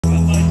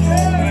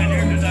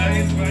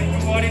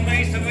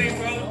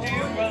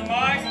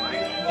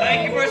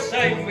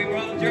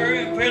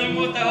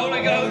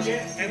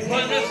and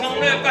putting us on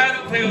that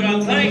battlefield. I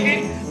thank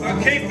Him for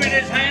keeping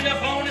His hand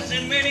upon us,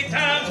 and many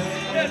times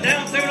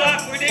down through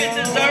life we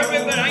didn't deserve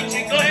it, but ain't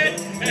you glad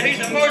that He's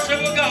a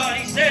merciful God?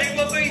 He said He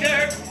will be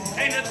there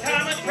in the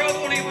time of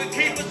trouble. He would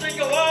keep us and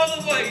go all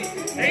the way,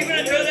 even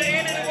until the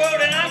end of the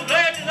world. And I'm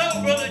glad to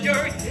know, Brother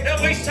Jerry, that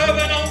we serve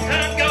an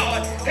on-time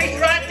God. He's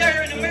right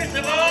there in the midst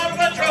of all of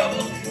our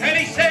troubles, and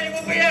He said He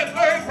will be a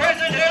very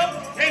present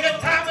help in the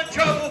time of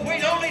trouble.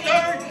 We only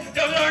learn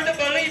to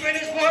believe in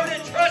His word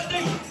and trust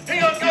Him.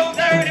 He'll go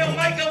there and He'll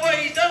make a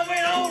way. He's done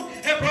went on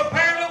and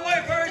prepared a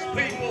way for His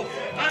people.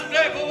 I'm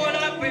glad for what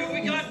I feel.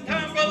 We got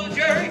time, Brother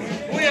Jerry.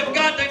 We have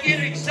got to get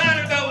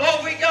excited about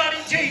what we got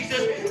in Jesus.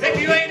 If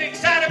you ain't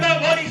excited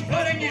about what He's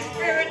put in your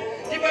spirit,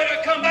 you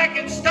better come back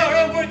and start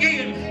over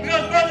again.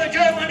 Because Brother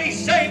Jerry, when He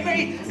saved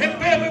me and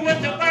filled me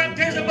with the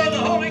baptism of the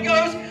Holy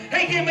Ghost,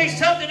 He gave me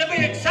something to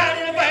be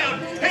excited about.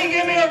 He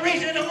gave me a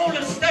reason to want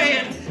to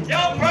stand.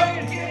 Y'all pray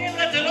and get in.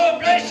 Let the Lord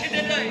bless you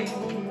today.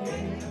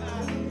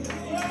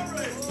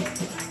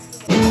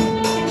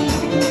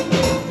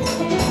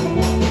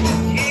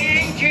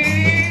 King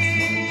Jesus,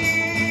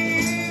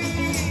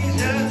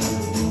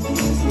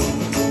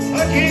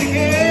 what you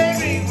hear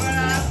me when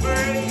I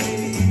pray?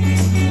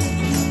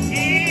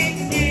 King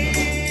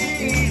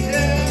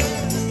Jesus,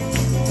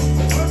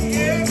 what you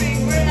hear me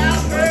when I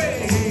pray?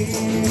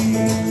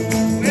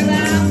 When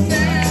I'm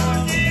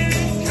down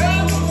in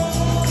trouble,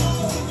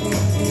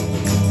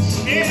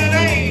 send an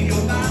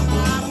angel by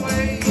my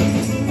way.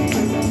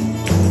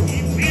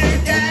 If you're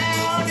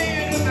down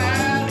in the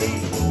valley,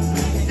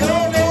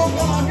 don't know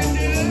what to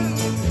do,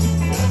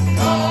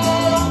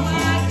 call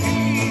my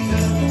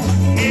Jesus,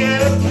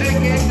 He'll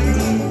take it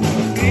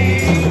through.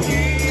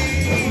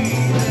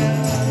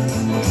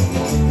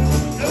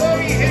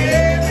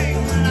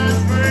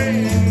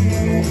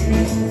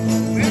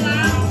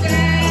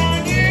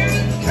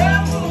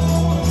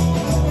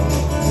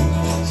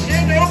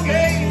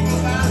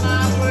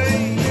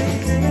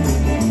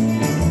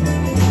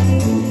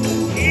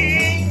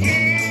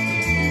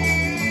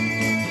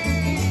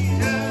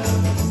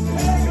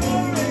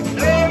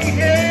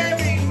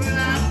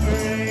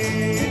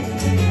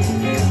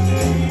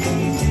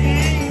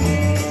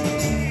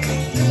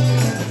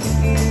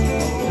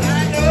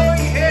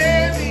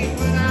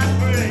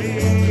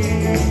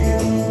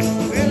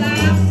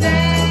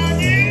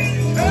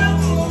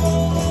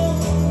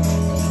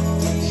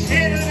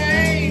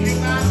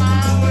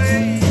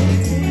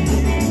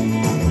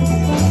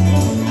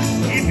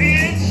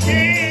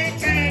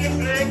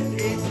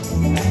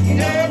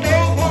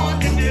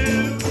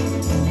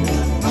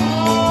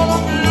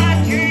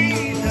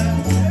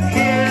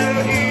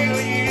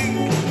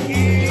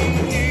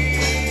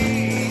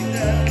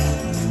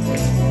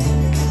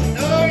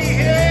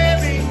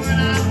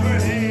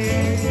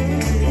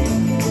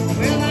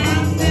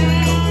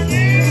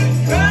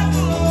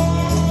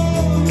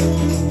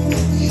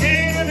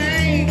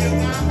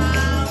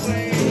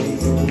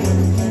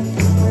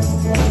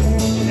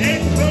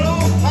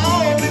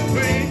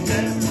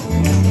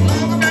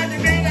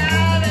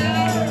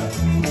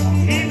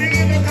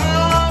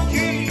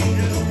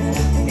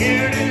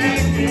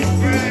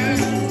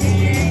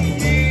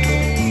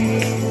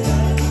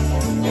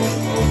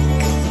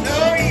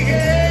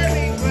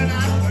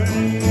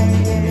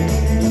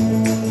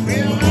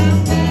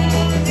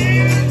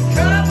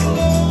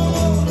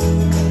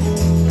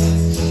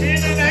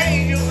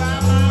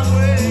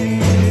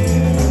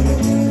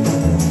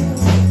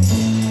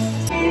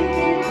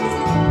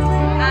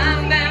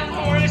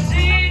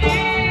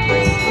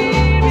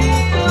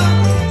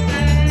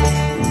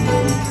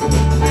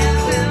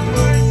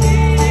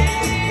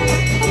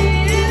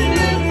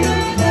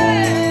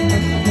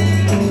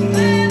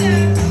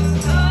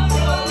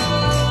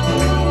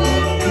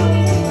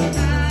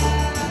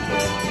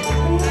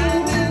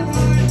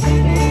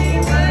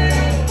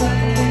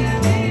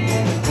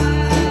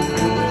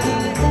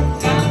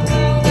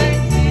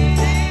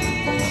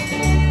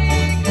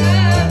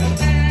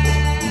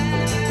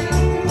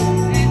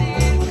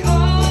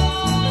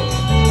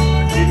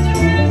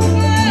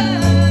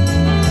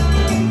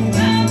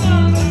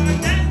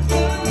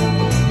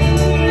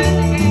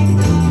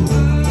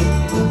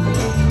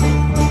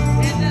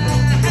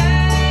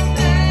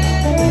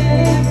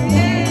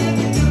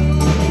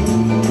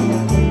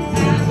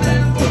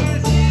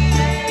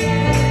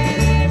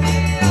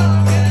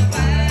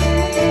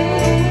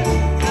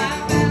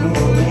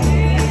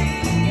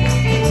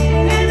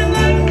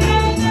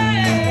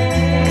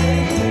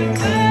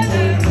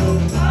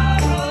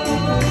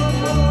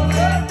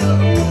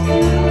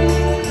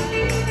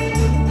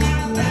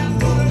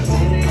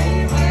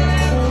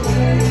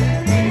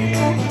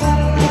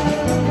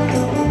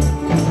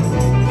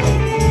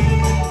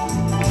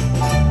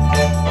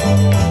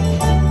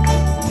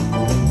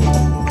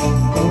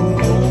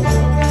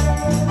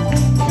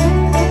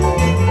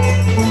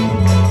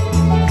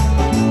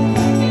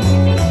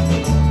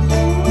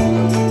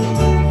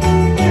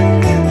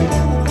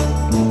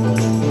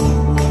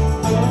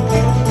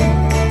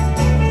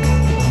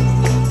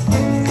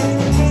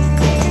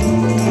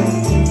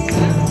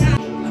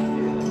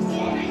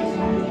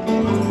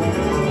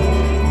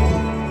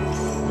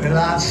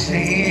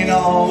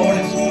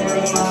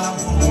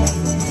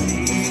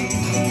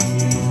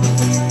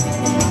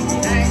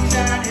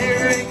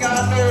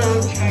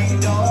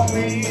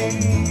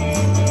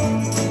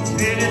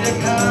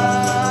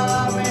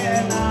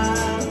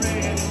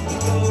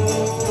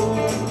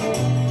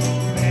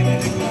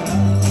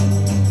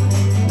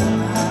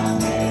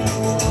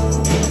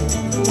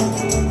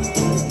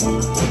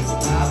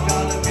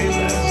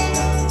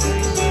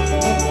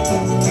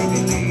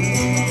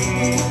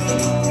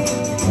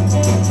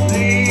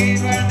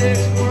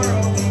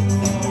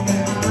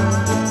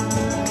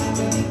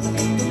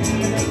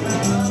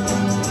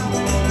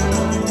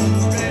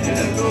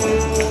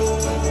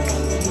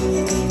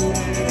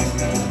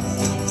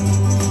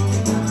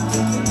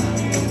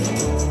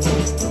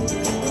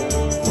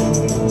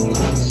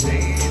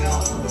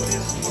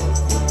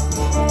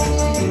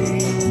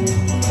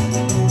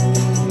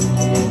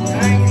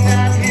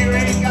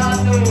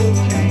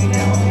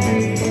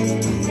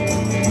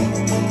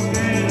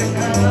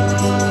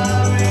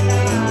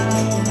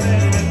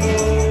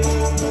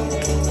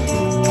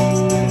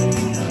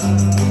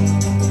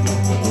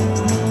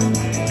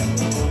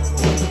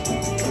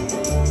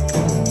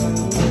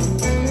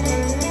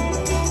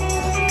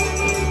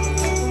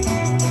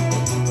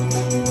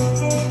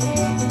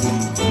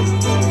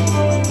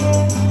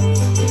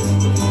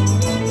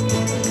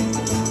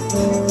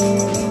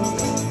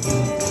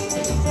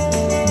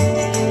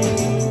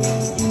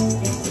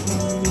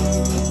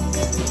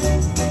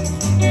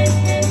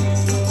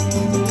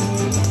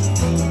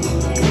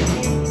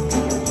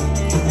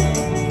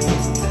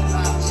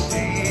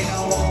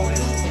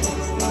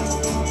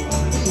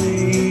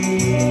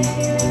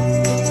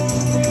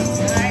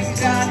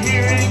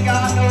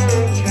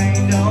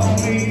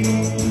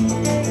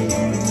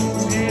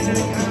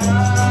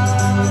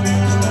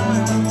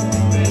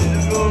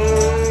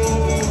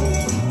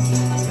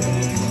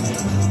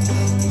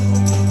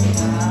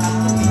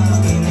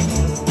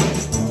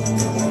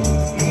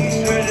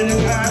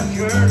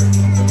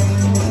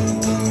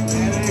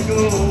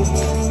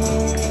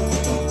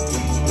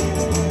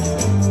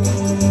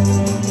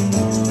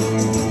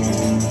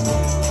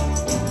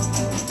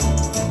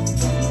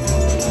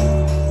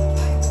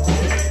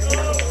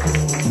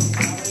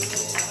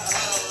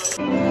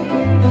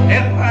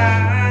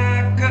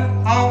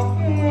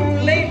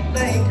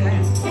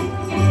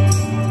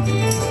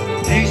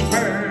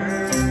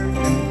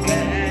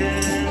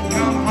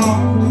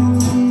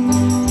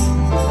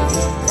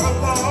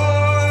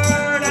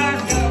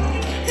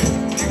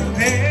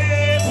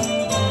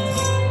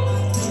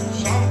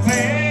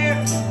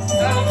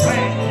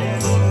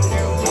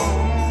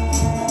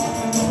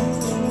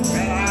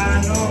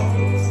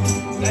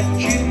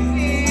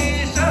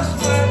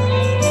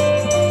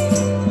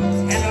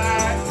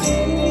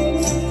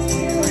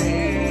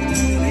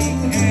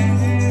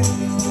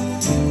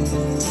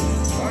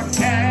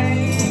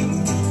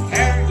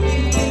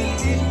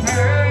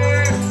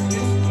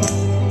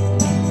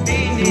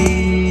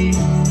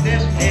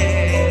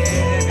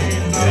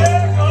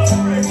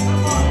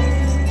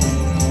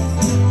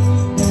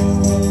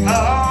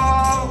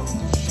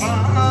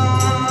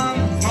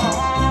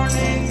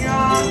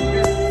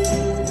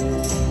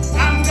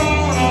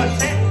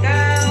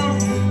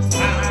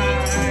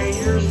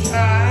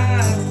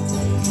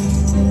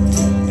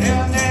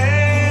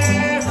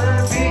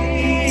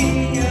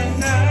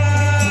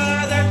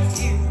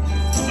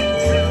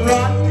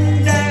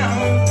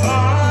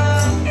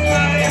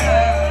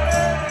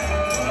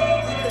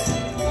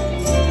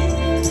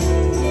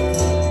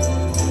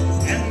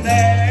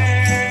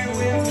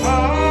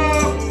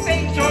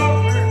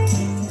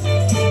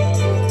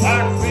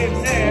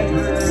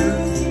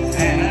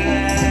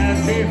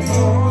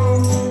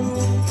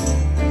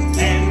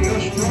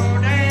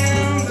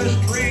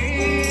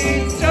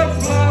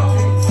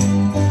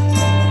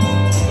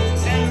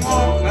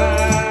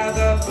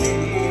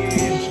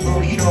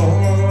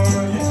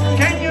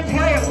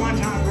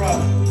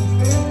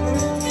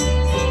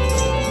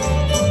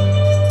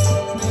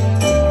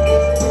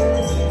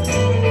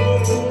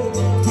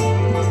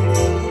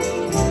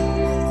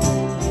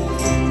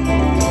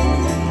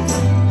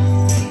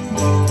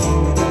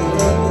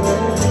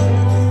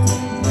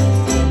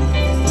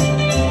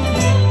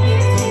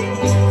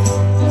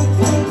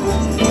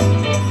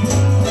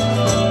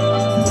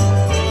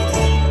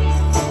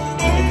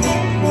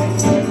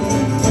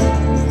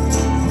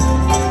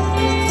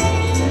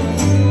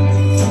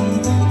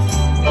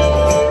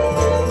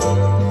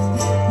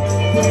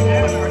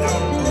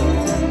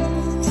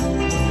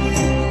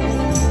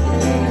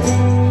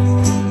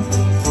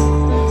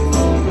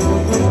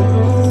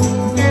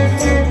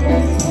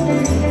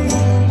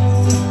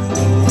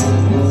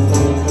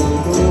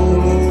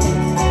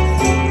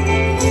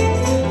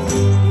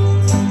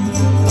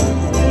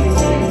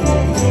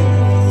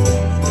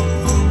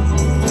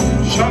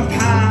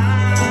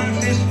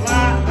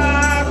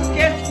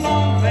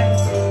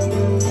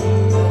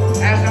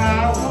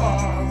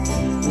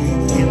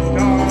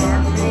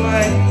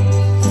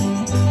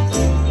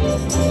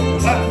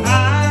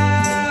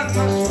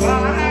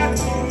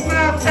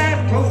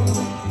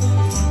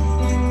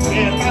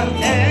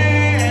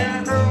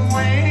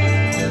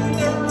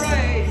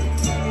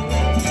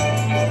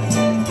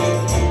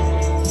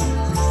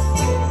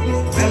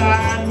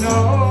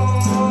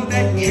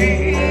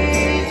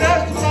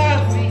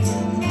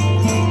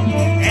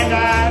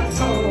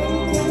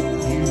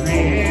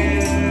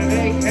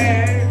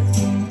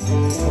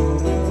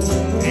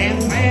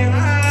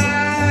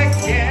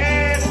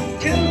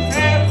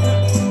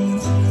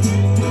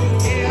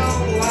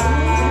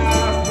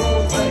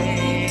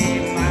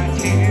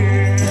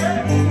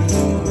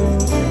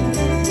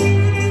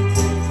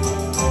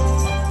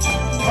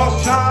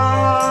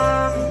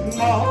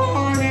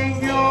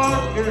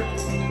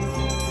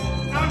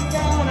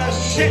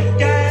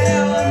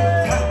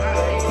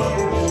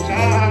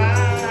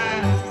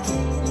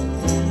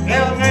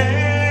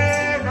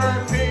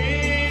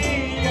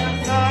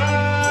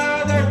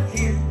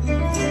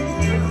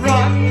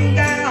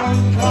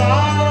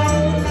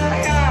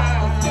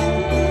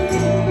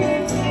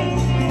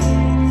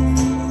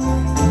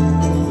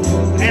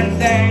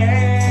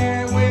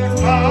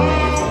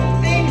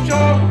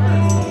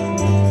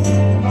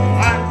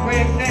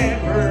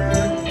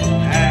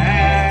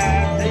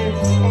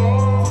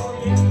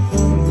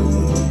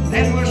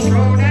 And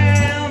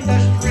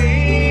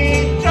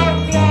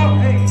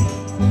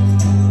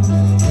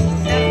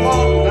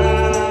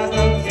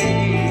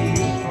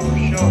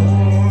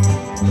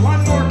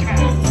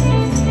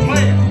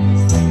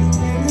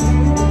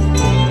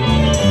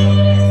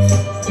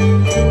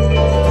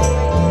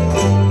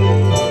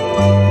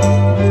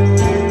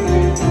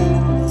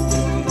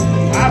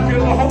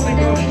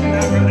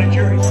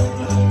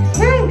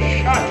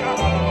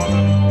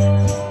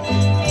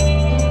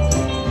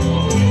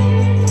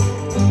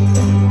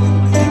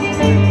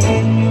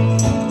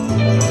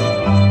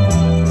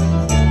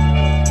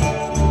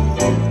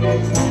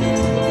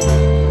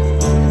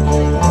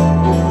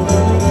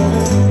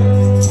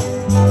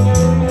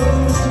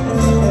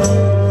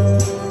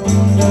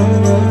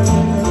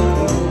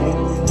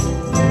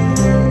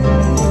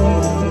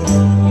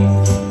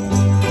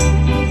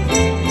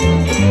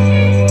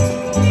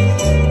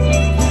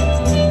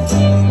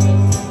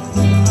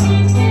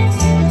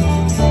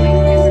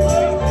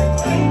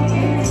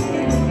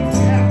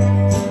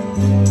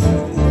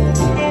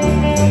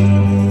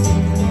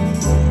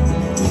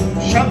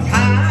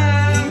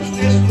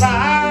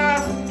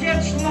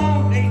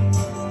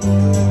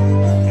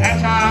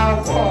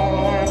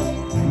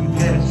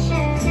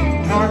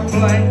hard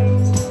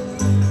place.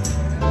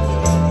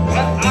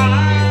 But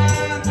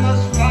I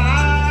must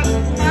fight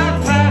my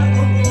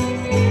battle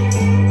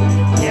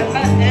if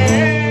I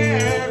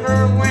ever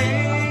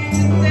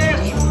win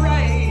this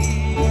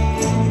race.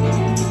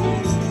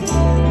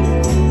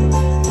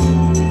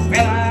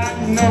 Well, I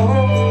know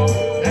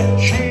that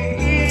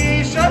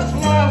Jesus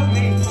loves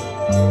me,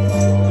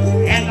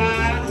 and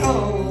I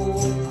know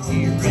He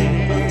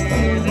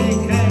really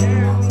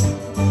cares.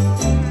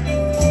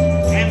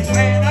 And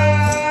when I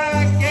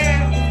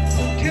get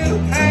to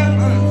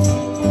heaven,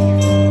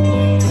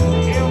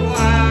 He'll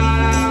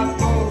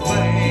wipe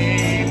away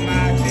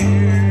my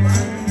tears.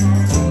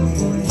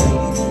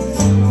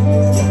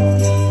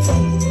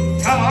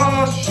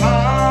 'Cause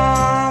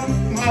some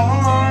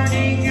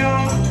morning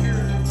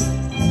yonder,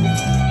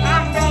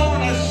 I'm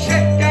gonna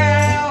sit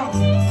down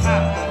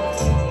by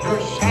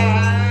your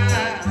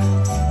side.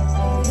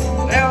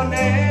 There'll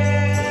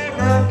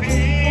never be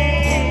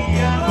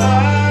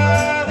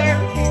another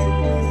tear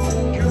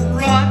to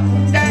run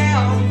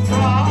down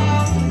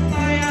from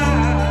my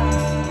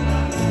eyes.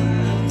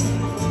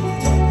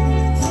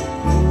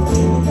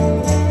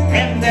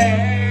 And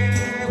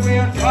there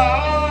we'll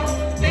talk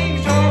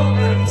things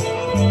over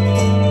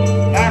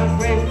like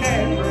we've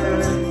never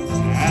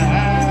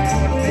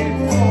had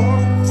before.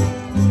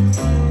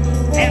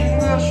 And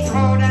we'll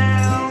stroll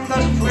down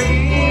the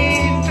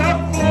streets of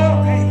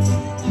glory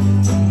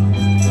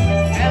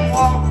and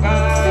walk by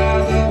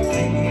the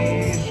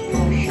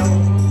peaceful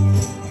shore.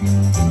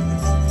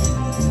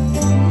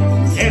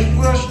 Yes,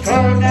 we'll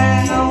stroll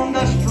down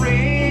the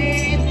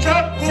streets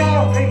of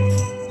glory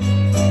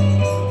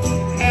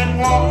and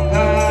walk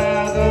by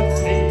the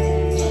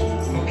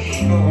peaceful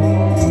shore.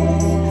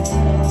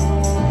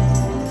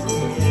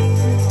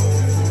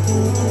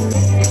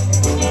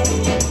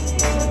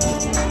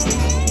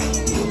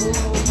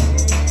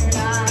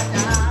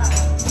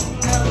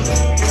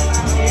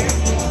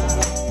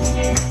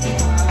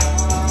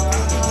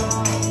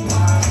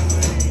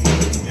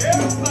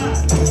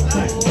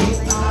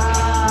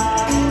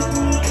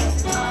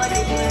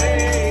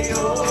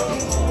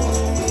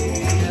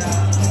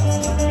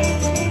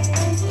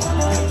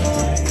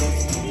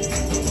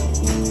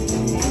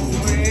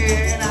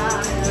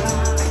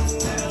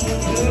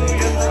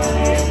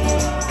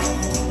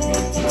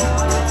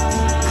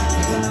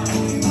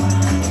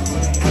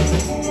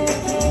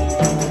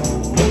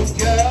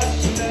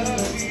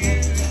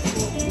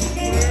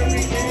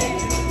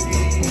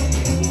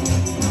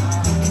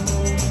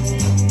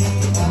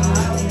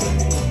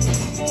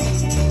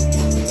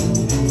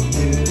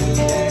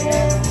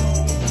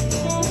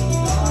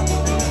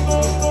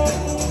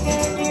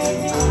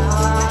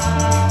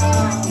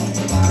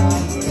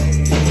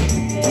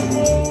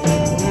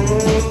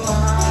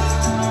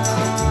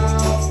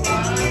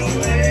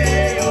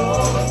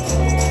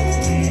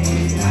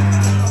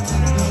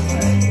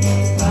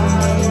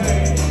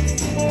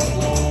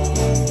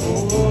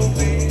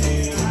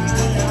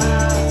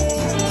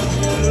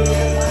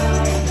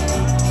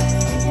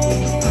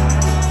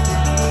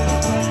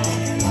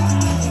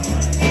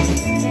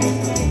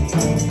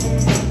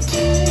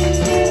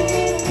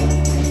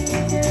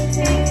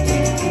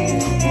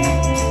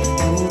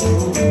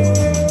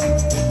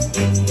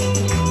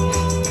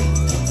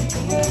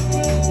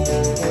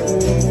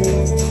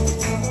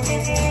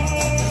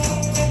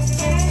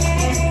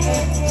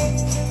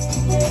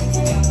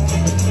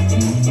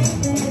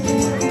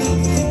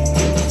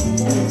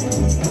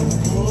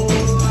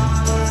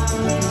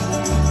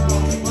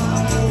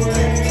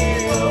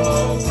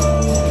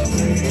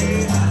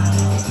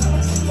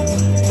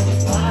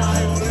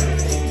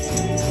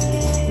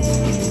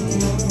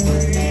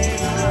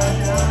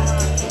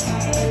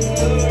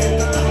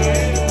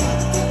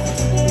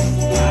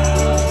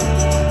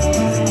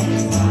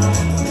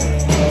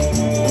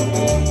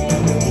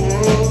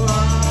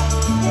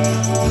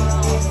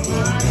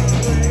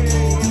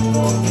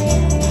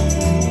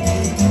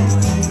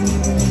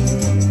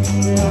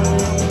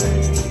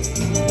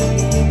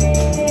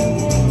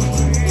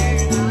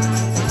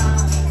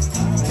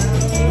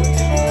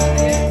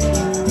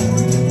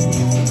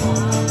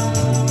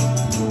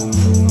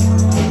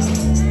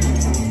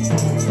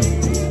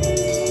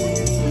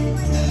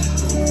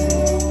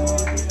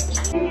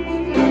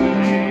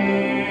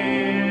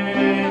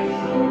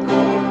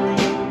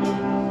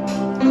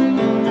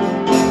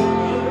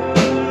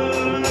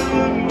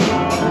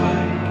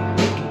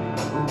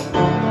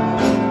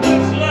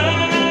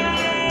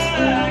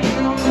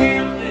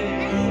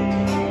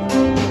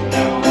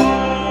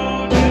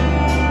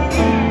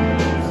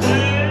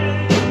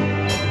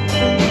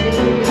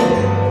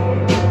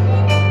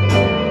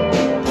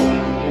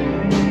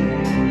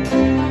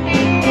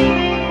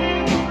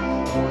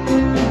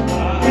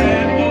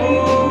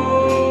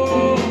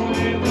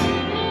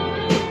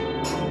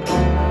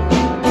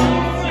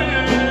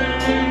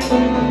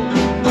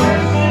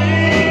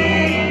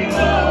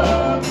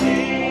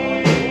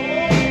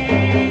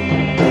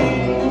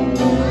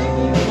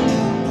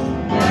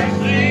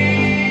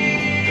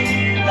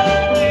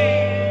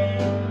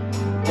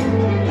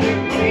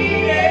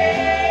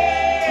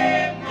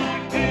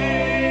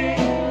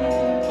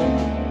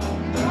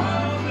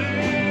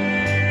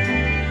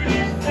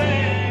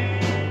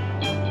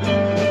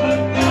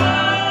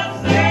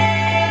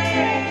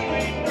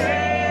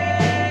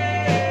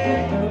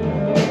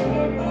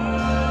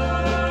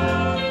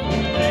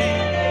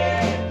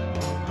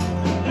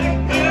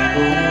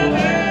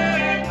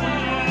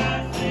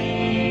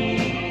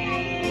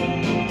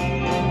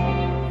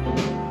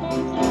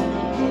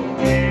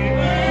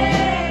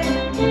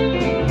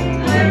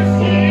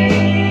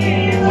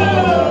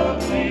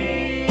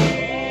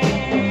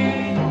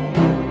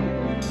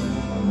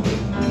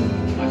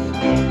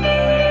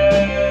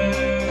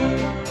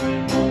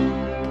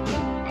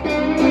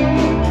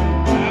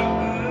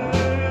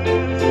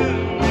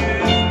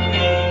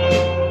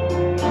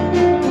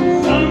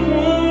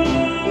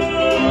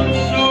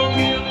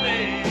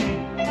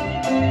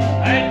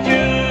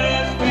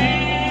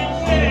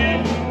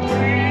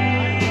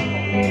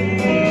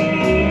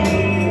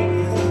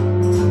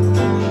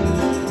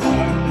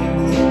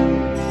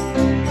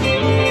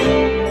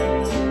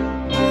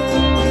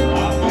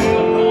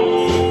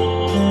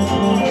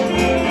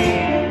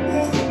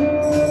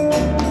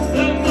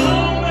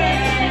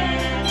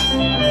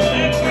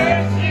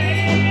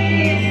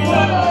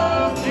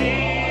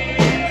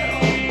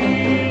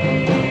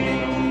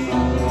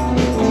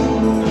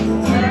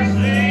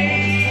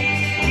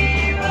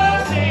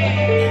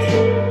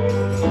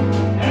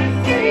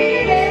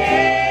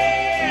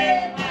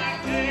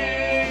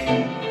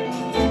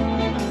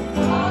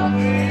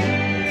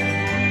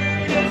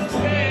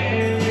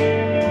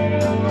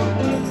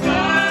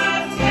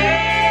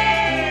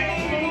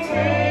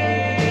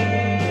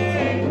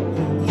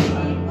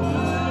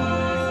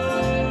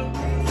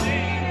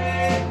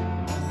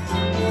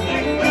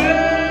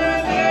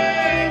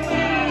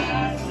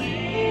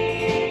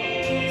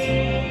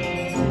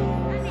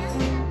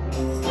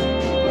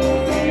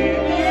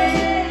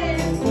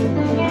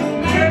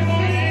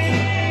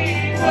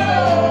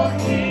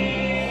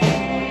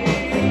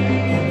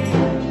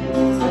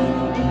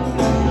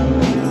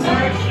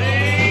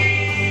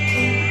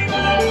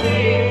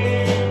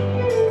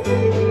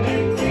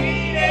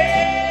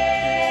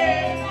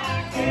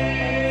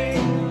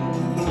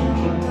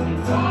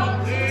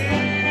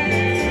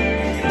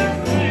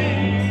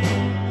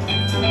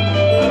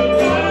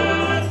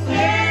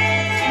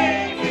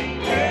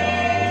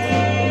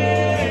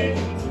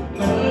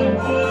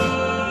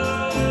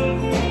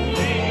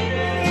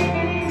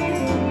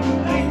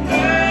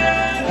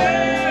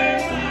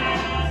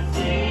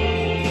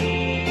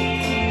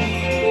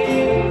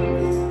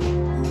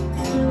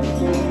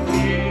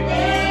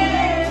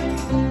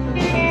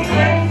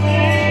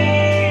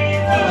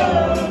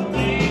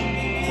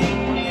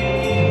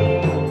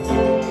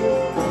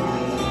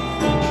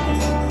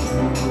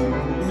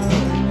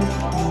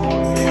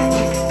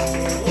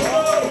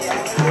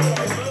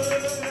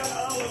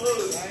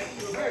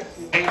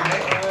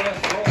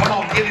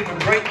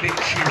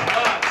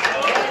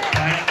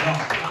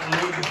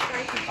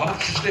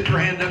 Slip your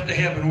hand up to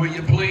heaven, will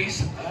you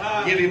please?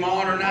 Give him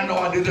honor. And I know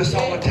I do this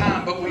all the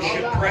time, but we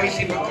should praise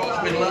him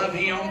because we love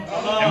him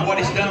and what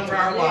he's done for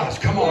our lives.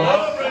 Come on.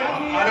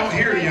 I don't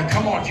hear you.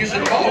 Come on. If you're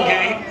in a ball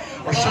game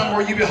or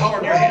somewhere, you be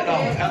hollering your head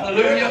off.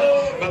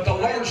 Hallelujah. But the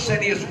Lord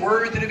said he is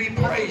worthy to be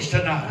praised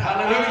tonight.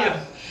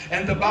 Hallelujah.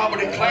 And the Bible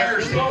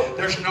declares that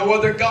there's no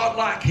other God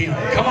like him.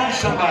 Come on,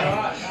 somebody.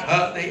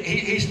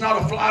 He's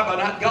not a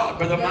fly-by-night God,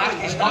 Brother Mike.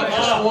 He's not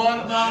just one,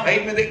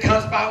 amen, that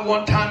comes by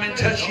one time and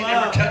touch you,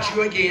 never touch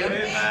you again.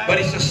 But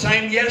he's the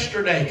same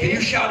yesterday. Can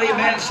you shout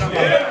amen,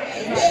 somebody?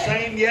 The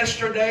same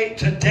yesterday,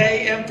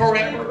 today, and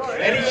forever.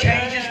 And he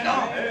changes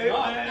not.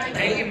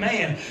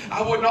 Amen.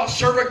 I would not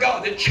serve a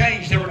God that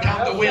changed every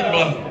time the wind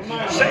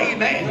blows. Say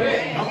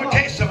amen. I'm going to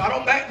tell you something. I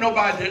don't back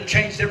nobody that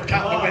changed every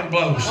time the wind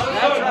blows.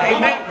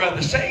 Amen,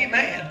 brother. Say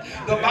amen.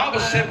 The Bible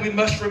said we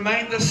must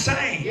remain the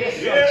same.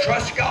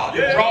 Trust God.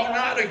 Draw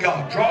nigh to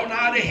God. Draw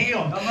nigh to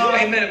him.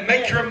 Amen.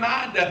 Make your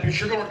mind up if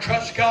you're going to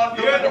trust God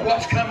no matter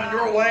what's coming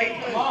your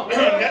way.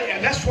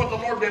 And that's what the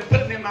Lord has been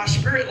putting in my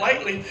spirit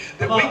lately,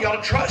 that we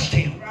got to trust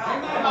him.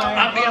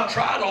 I'm being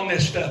tried on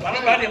this stuff. I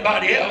don't know about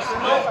anybody else,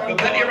 but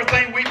then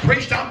everything we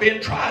preached, I'm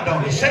being tried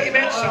on. You say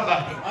amen,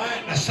 somebody.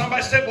 Now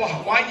somebody said, well,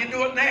 why are you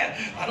doing that?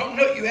 I don't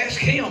know. You ask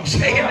him.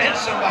 Say amen,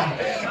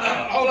 somebody.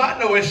 All I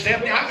know is,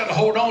 Stephanie, I'm going to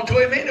hold on to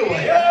him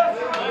anyway.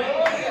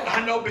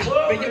 I know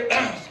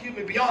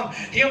beyond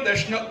him,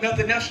 there's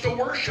nothing else to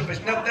worship. There's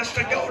nothing else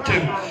to go to.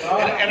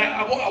 And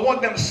I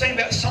want them to sing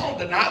that song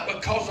tonight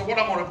because of what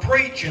I'm going to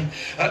preach. And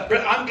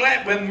I'm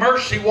glad when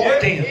mercy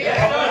walked in.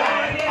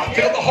 I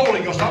feel the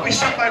Holy Ghost. I'll be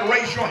somebody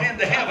raise your hand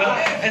to heaven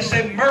and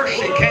say,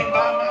 mercy came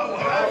by my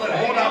way.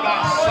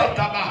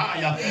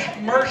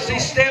 Mercy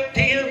stepped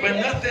in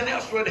when nothing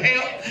else would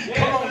help.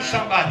 Come on,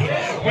 somebody.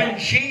 When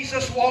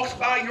Jesus walks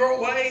by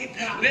your way,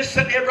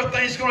 listen,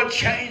 everything's going to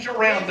change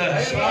around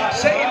us.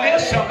 Say amen,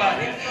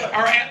 somebody.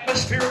 Our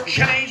atmosphere will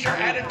change. Our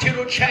attitude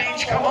will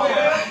change. Come on.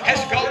 Has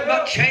God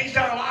not changed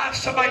our lives?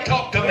 Somebody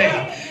talk to me.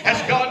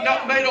 Has God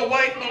not made a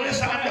way?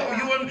 Melissa, I know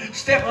you and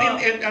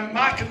Stephanie and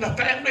Mike and the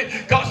family,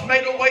 God's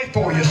made a way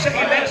for you. Say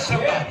amen,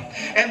 somebody.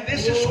 And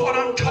this is what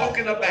I'm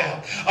talking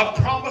about. A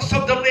promise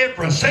of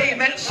deliverance. Say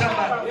amen,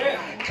 somebody.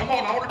 Come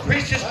on, I want to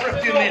preach this for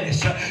a few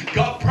minutes.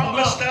 God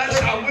promised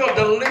us, I will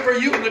deliver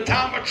you in the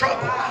time of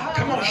trouble.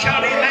 Come on,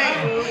 shout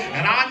amen.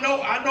 And I know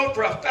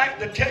for a fact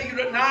to tell you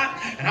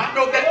tonight, and I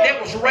know that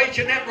devil's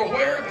raging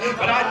everywhere,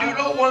 but I do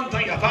know one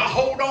thing. If I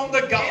hold on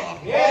to God,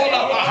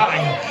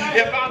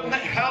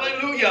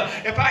 hallelujah,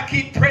 if I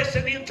keep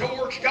pressing in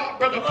towards God,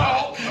 Brother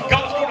Paul,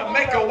 God's going to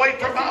make a way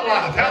for my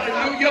life.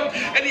 Hallelujah.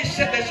 And he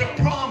said there's a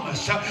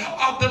promise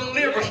of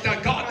deliverance. Now,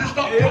 God does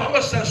not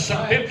promise us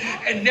something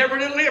and never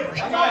delivers.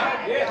 Come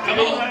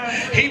on.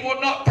 He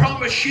will not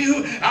promise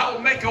you, I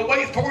will make a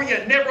way for you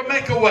and never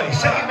make a way.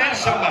 Say amen,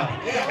 somebody.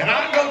 And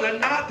I know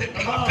tonight that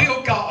I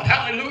feel God.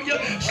 Hallelujah.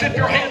 Slip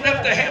your hand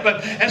up to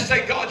heaven and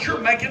say, God, you're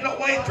making a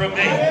way for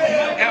me.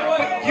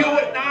 And you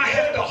and I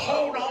have to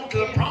hold on to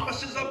the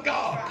promises of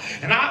God.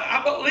 And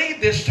I believe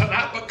this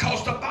tonight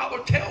because the Bible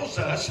tells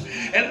us,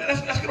 and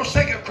let's go to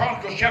 2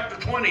 Chronicles chapter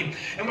 20,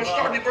 and we'll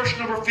start in verse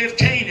number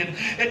 15, and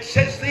it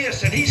says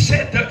this, and he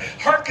said,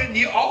 hearken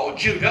ye all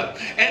Judah,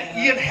 and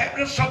ye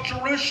inhabitants of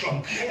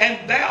Jerusalem,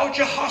 and thou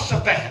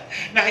Jehoshaphat.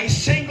 Now he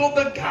singled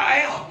the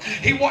guy out.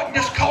 He wasn't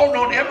just calling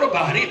on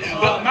everybody,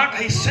 but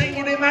he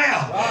singled him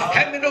out.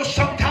 How many know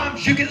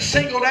sometimes you get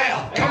singled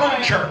out? Come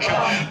on, church.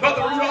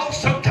 Brother Rudolph,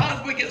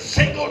 sometimes we get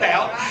singled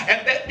out,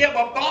 and that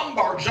devil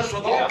bombards us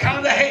with all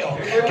kinds of hell.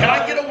 Can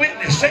I get a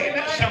witness? Say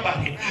amen,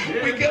 somebody.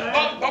 We get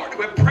bombarded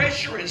with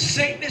pressure and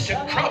sickness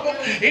and trouble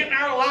in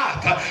our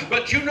life.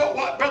 But you know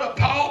what, Brother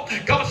Paul?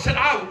 God said,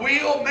 I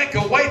will make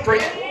a way for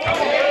you. Come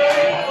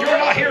on. You're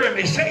not hearing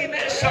me. Say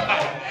amen,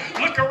 somebody.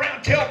 Look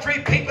around, tell 3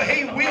 people,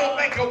 he will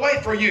make a way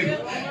for you.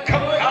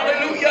 Come on,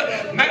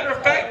 hallelujah. Matter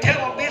of fact,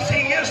 tell them this,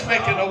 he is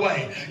making a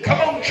way. Come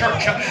on,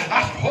 church.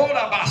 I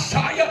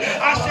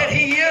said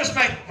he is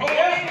making a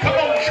way. Come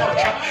on,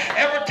 church.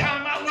 Every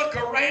time I look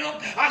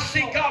around, I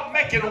see God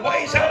making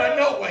ways out of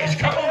no ways.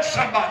 Come on,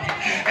 somebody.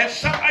 And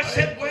somebody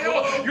said,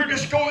 well, you're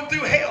just going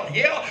through hell.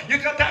 Yeah, you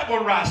got that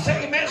one right.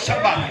 Say amen,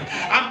 somebody.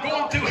 I'm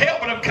going through hell,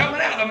 but I'm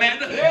coming out,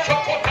 Amanda.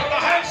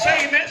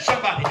 Say amen,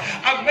 somebody.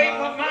 I've made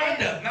my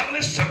mind up. Now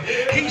listen,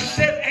 he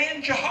said,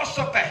 and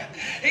Jehoshaphat,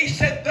 he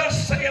said,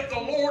 thus saith the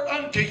Lord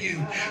unto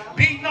you,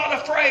 be not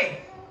afraid.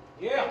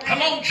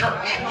 Come on,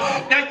 church.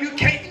 Now you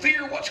can't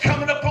fear what's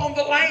coming upon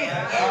the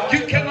land.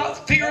 You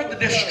cannot fear the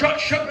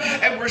destruction.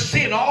 And we're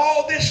seeing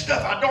all this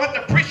stuff. I don't have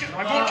to preach it.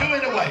 I'm going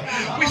to anyway.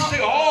 We see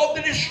all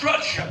the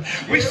destruction.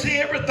 We see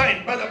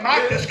everything, Brother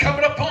Mike, that's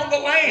coming upon the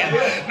land.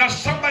 Now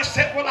somebody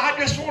said, well, I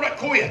just want to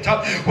quit.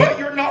 Well,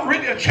 you're not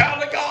really a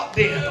child of God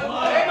then.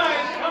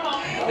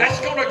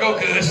 That's going to go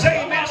good.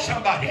 Say amen,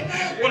 somebody.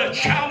 When a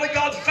child of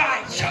God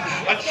fights,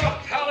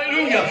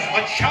 hallelujah,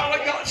 a child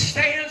of God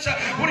stands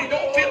when he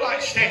don't feel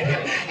like standing.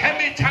 How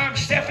many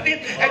times, Stephanie,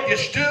 have you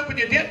stood when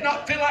you did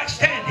not feel like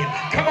standing?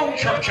 Come on,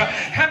 church.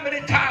 How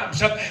many times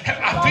have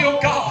I feel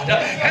God?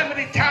 How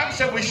many times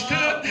have we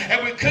stood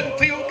and we couldn't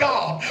feel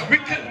God? We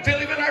couldn't feel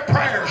him in our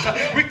prayers.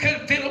 We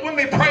couldn't feel him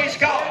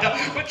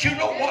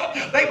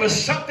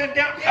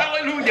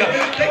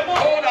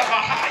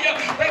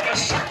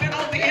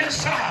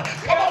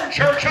Come on,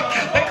 church.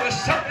 There was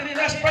something in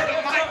us, Brother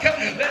Mike,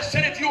 that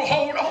said if you'll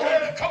hold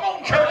on. Come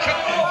on, church.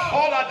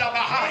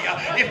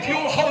 If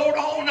you'll hold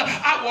on,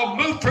 I will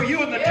move for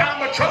you in the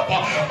time of trouble.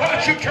 Why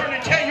don't you turn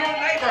and tell your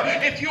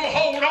neighbor, if you'll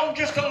hold on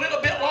just a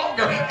little bit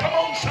longer. Come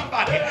on,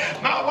 somebody.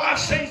 My wife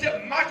sings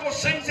it. Michael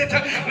sings it.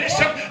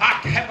 Listen,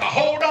 I have to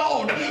hold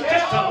on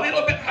just a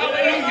little bit.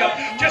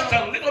 Hallelujah. Just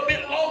a little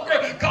bit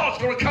longer.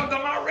 God's going to come to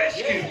my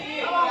rescue.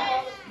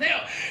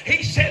 Now,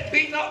 he said,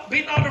 be not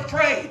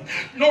afraid,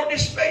 nor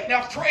dismayed.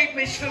 Now, afraid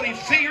means feeling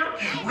fear,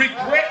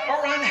 regret,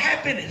 or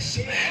unhappiness.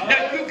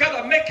 Now, you've got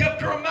to make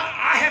up your mind.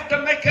 I have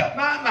to make up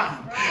my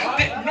mind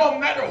that no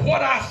matter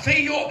what I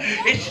feel,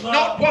 it's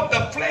not what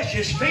the flesh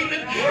is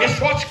feeling, it's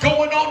what's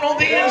going on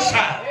the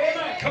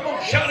inside. Come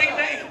on, shout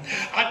amen.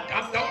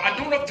 I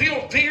don't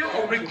feel fear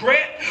or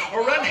regret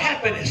or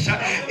unhappiness.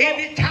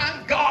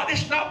 Anytime God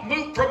is not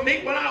moved from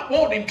me when I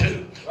want him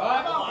to.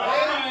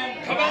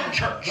 Come on,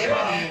 church.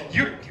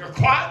 You're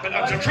quiet, but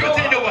that's the truth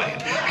anyway.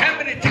 How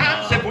many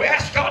times have we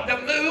asked God to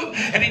move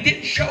and he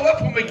didn't show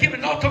up when we give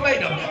an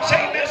ultimatum?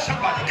 Say amen,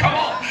 somebody. Come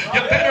on.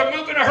 You better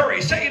move in a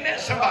hurry. Say amen,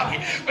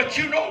 somebody. But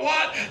you know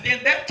what?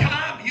 In that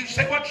time, you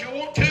say what you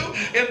want to.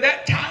 In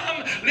that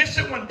time,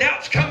 listen, when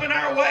doubt's coming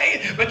our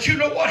way, but you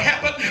know what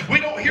happened? We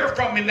don't hear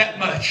from him that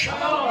much.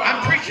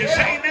 I'm preaching.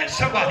 Say amen,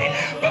 somebody.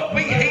 But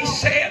he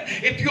said,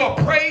 if you'll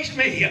praise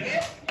me,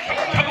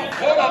 come on,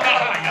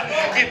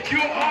 if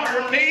you'll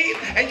honor me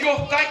and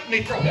you'll thank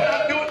me for what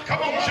I'm doing,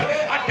 come on,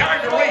 sir. I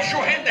dare you to raise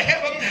your hand to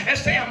heaven and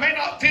say, I may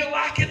not feel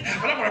like it,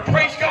 but I'm going to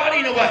praise God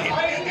anyway.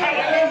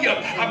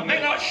 Hallelujah. I may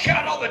not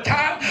shout all the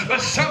time,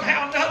 but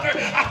somehow or another,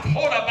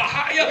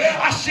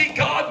 I see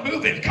God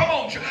moving. Come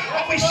on,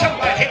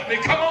 somebody help me.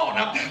 Come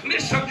on.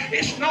 Listen,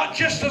 it's not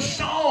just a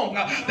song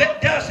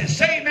that does it.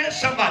 Say amen,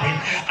 somebody.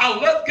 I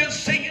love good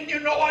singing, you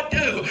know I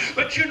do.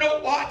 But you know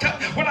what?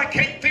 When I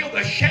can't feel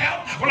the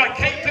shout, when I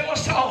can't feel a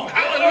song,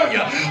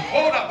 hallelujah,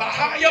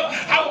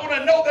 I want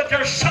to know that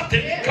there's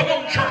something, come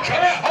on, church,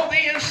 on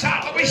the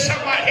inside. Let me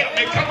somebody help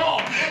me. Come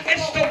on.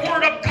 It's the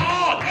word of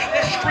God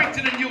that's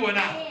strengthening you and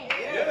I.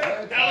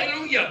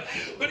 Hallelujah.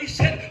 But he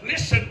said,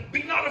 listen,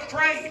 be not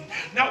afraid.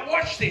 Now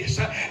watch this.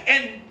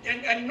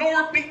 And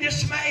nor be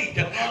dismayed,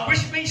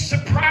 which means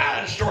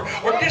surprised or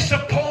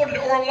disappointed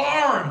or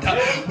alarmed.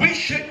 We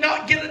should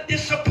not get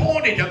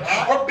disappointed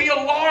or be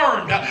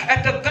alarmed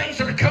at the things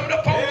that are coming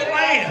up on the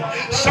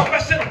land.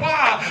 Somebody said,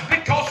 why?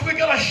 Because we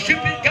got a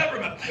stupid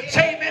government.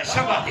 Say amen,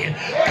 somebody.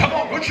 Come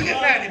on, don't you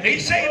get mad at me.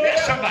 Say amen,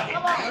 somebody.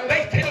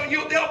 They tell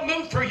you they'll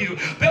move for you.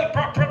 They'll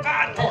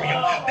provide for you.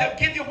 They'll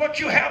give you what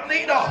you have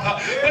need of.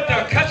 But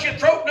they'll cut your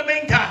throat in the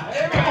meantime.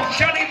 Come on,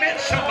 shout amen,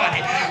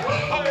 somebody.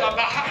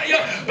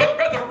 But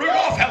Brother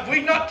Rudolph, have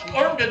we not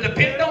learned to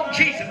depend on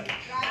Jesus?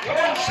 Come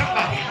on,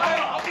 somebody.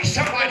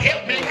 Somebody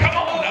help me. Come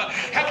on.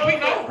 Have we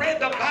not read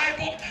the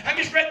Bible? Have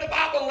you read the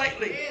Bible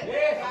lately?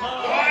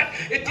 What?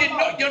 It didn't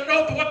know. You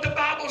know what the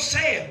Bible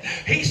said.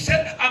 He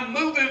said, I'm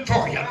moving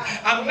for you.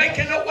 I'm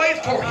making a way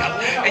for you.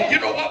 And you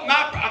know what?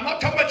 I'm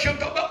not talking about you. I'm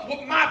talking about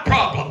what my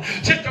problem.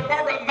 Sister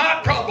Barbara,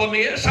 my problem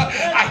is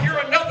I hear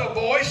another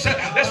voice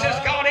that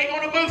says God ain't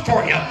going to move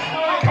for you.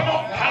 Come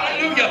on.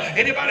 Hallelujah.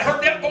 Anybody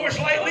heard that voice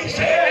lately?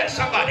 Say amen,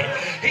 somebody.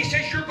 He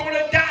says you're going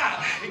to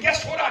die. And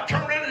guess what? I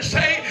turn around and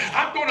say,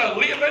 I'm going to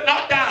live and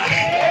not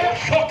die.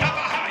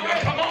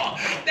 Come on.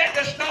 That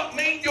does not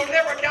mean you'll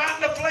never die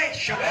in the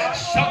flesh.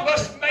 Some of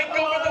us may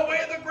go in the way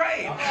of the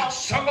grave.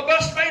 Some of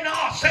us may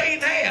not. Say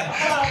amen.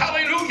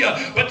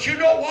 Hallelujah. But you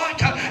know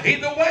what?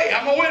 Either way,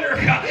 I'm a winner.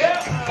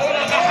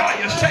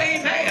 Say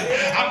amen.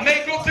 I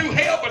may go through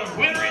hell, but I'm a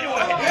winner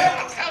anyway.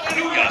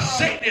 Hallelujah.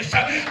 Sickness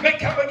may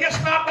come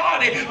against my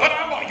body, but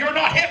you're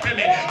not helping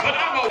me. But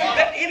I know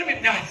that enemy,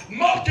 now,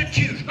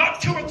 multitudes,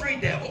 not 2 or 3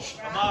 devils.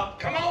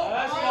 Come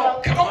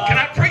on. Come on. Can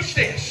I preach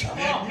this?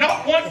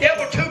 Not one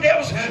devil, 2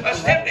 devils,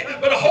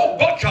 but a whole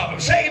bunch of them.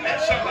 Say amen,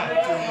 somebody.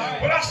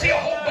 When I see a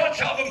whole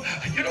bunch of them,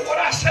 you know what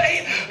I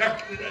say?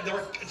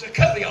 It's a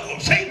couple of them.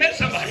 Say amen,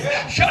 somebody.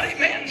 Shout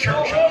amen,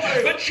 church.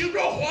 But you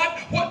know what?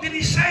 What did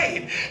he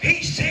say?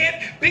 He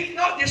said, be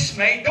not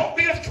dismayed. Don't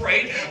be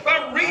afraid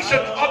by reason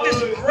of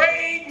this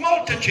great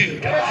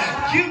multitude.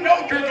 You know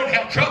you're going to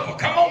have trouble.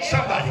 Come on,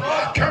 somebody.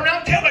 Turn around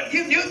and tell them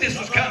you knew this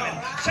was coming.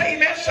 Say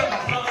amen,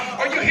 somebody.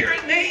 Are you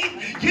hearing me?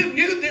 You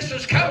knew this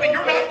was coming.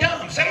 You're not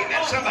dumb. Say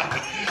amen,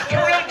 somebody.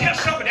 Turn around and tell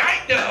somebody, I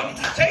ain't dumb.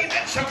 Say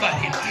amen,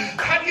 somebody.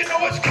 How do you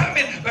know it's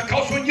coming?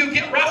 Because when you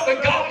get right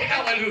with God,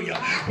 hallelujah,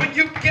 when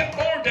you get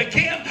born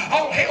again,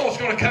 all hell's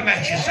going to come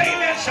at you. Say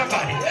amen,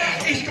 somebody.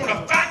 He's going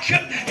to fight you.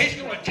 He's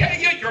going to tell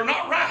you you're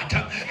not right.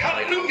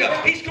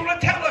 Hallelujah. He's going to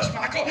tell us,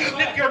 Michael,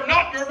 that you're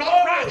not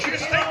right. You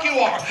just think you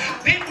are.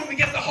 Then when we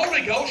get the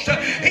Holy Ghost,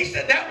 he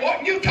said that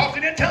wasn't you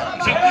talking in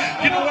tongues.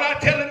 You know what I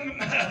tell him?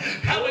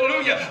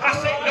 Hallelujah. I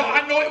say, no,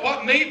 I know it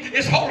wasn't me.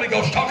 It's Holy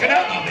Ghost talking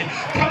out of me.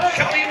 Come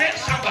shout amen,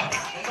 somebody.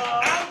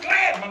 I'm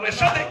glad,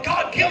 Melissa, that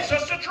God gives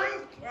us the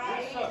truth.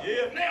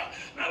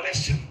 Now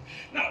listen.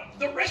 Now,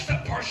 the rest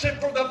of the part said,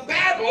 for the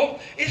battle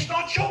is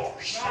not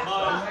yours.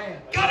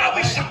 God, I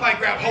wish somebody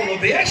grab hold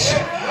of this.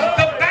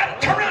 The battle,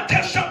 turn around and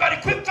tell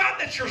somebody, quit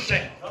fighting at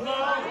yourself.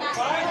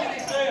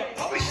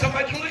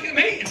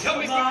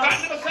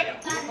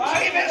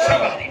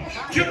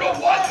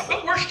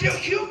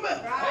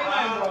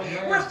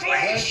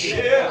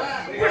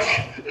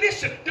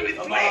 Listen,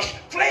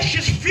 flesh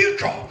is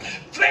futile.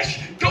 Flesh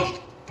goes.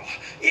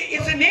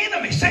 It's an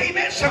enemy. Say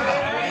amen,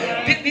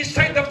 somebody. Didn't he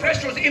say the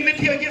flesh was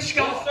enmity against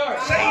God?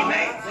 Say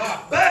amen.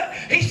 But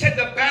he said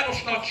the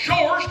battle's not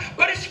yours,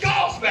 but it's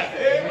God's battle.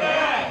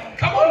 Amen.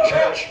 Come on,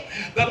 church.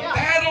 The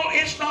battle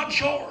is not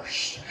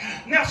yours.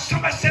 Now,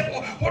 somebody said,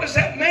 well, what does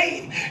that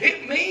mean?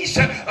 It means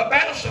a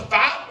battle's a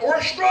fight or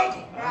a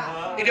struggle.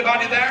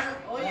 Anybody there?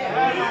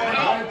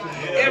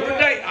 Every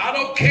day. I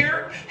don't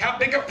care how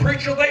big a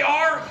preacher they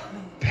are.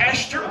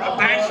 Pastor,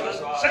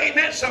 evangelist, say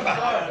amen,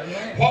 somebody.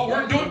 What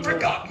we're doing for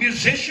God.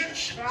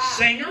 Musicians,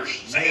 singers,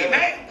 say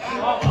amen.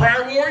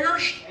 Prayer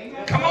warriors,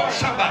 come on,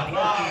 somebody.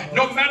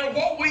 No matter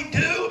what we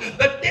do,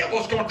 the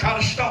devil's going to try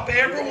to stop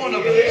every one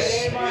of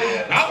us.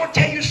 And I want to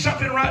tell you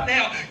something right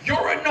now.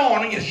 Your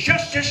anointing is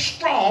just as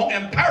strong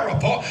and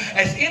powerful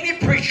as any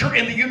preacher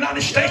in the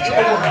United States of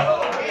the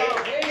world.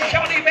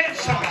 Shout amen,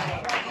 somebody.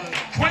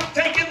 Quit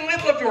thinking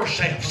little of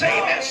yourself. Say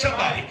amen,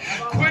 somebody.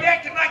 Quit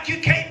acting like you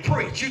can't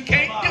preach. You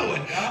can't do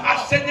it.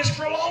 I've said this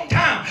for a long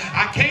time.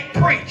 I can't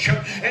preach.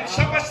 And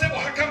somebody said, well,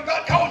 how come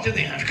God called you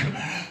then?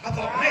 I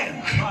thought,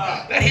 man,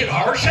 that hit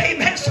hard. Say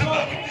amen,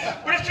 somebody.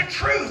 But it's the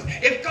truth.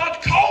 If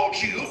God called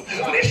you,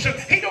 listen,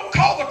 He don't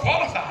call the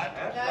qualified.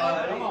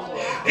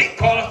 He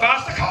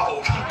qualifies the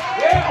called.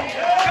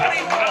 God,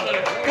 you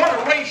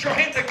want to raise your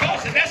hand to God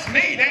and say, that's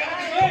me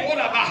now. What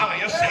about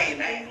how you say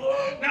amen?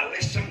 Now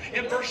listen,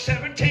 in verse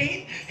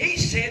 17, he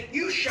said,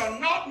 you shall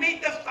not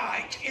need to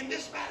fight in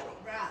this battle.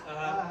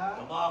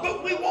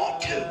 But we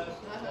want to.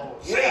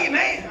 Say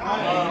amen.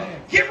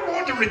 You ever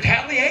want to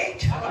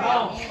retaliate?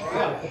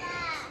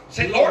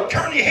 Say, Lord,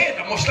 turn your head.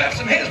 I'm going to slap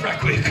some heads right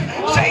quick.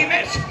 Say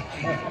amen.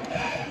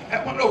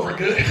 That went over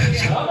good.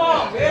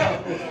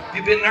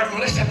 You've been there,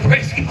 Melissa.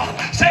 Praise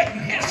God. Say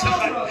amen,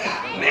 somebody.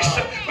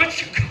 Listen,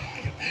 but you...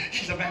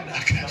 She's a man.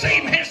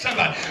 Say amen,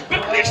 somebody.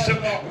 But listen,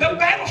 the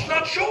battle's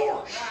not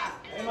yours.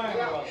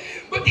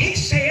 But he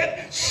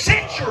said,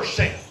 set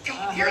yourself.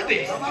 God, hear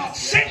this.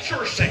 Set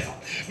yourself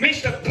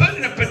means to put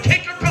in a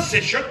particular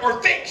position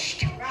or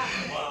fixed.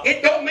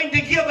 It don't mean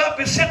to give up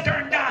and sit there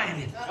and die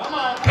in it.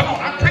 Come on,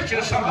 I'm preaching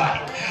to somebody.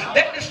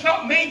 That does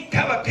not mean to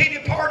have a pity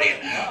party.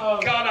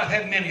 God, I've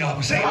had many of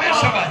them. Say amen,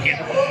 somebody.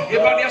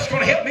 Everybody else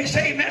going to help me?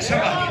 Say amen,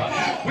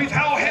 somebody. We've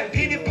all had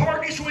pity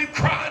parties. We've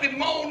cried and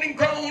moaned and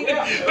groaned.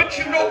 But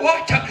you know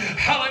what?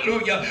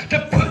 Hallelujah.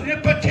 To put in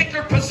a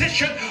particular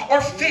position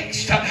or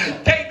fixed.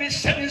 David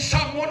said in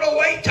Psalm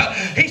 108,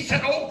 he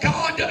said, oh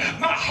God,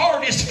 my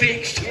heart is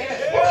fixed.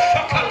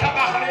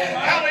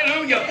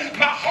 Hallelujah.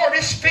 My heart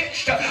is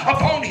fixed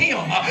upon Him.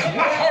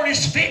 My heart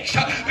is fixed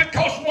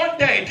because one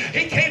day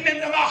He came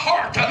into my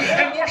heart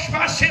and washed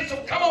my sins.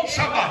 Come on,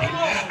 somebody.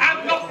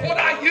 I'm not what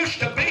I used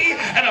to be,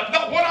 and I'm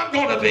not what I'm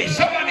going to be.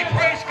 Somebody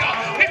praise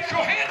God. Lift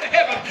your hand to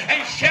heaven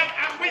and shout,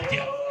 I'm with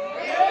you.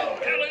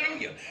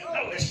 Hallelujah.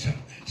 Now listen.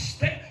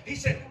 He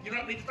said, you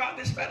don't need to fight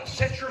this battle.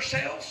 Set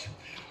yourselves.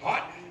 All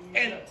right?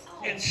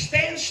 And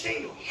stand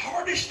still.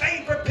 Hardest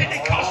thing for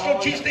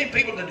Pentecostal Jesus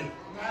people to do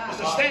is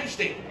to stand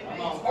still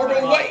or to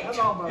wait.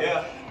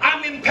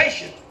 I'm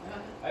impatient.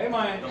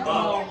 Amen.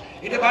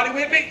 Anybody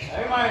with me?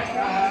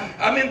 Amen.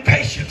 I'm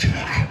impatient.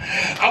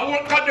 I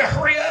want God to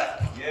hurry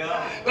up.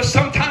 But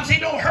sometimes He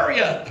don't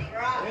hurry up.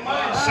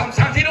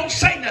 Sometimes He don't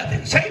say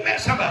nothing. Say amen,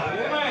 somebody.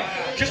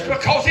 Just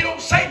because He don't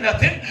say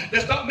nothing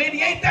does not mean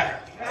He ain't there.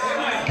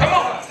 Come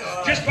on.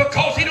 Just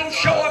because He don't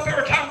show up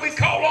every time we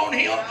call on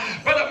Him,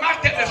 Brother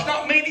Mike, that does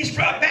not mean He's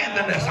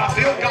abandoned us. I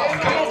feel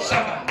God. Come on,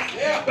 somebody.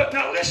 But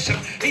now listen.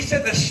 He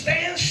said to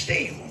stand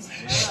still.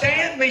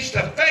 Stand means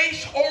to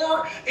face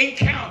or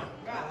encounter.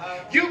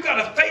 You got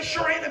to face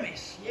your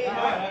enemies.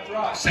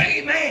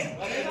 Say amen.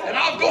 And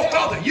I'll go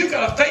further. You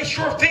got to face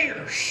your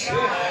fears.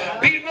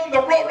 Being on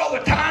the road all the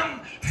time.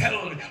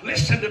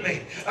 Listen to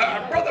me.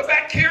 Brother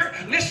back here,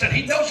 listen,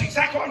 he knows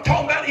exactly what I'm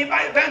talking about.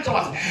 Anybody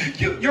evangelize.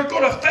 You're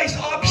going to face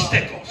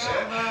obstacles.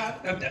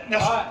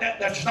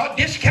 That's not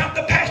discount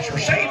the pastor.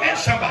 Say amen,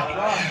 somebody.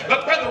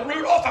 But Brother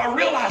Rudolph, I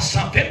realize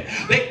something.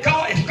 That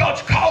God, if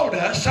God's called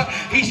us,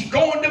 He's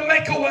going to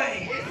make a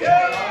way.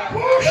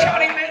 Woo,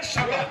 shout amen,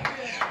 somebody.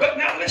 But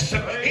now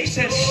listen, he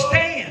says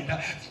stand,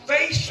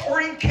 face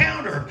or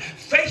encounter,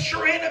 face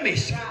your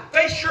enemies,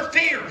 face your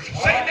fears.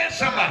 Say amen,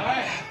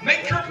 somebody.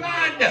 Make your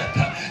mind up.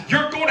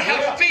 You're going to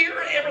have fear.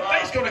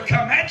 Everything's going to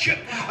come at you.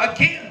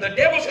 Again, the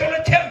devil's going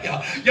to tell you,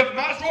 you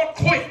might as well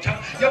quit.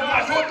 You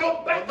might as well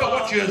go back to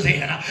what you was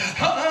in.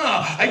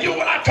 And you know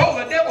what I told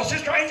the devil,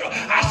 Sister Angel?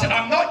 I said,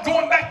 I'm not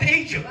going back to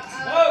Egypt.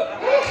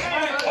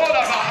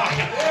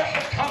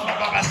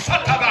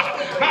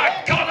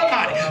 My God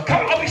Almighty.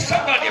 Come on, be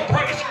somebody to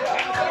praise.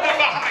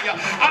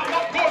 I'm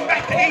not going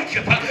back to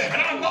Egypt,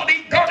 and I'm not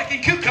eating garlic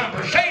and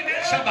cucumbers. Say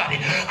amen, somebody.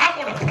 I'm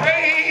going to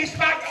praise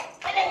my God.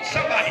 Come on,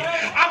 somebody.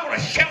 I'm going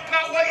to shout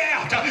my way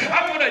out.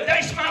 I'm going to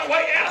dance my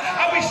way out.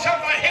 I wish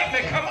somebody help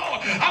me. Come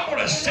on. I'm going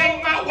to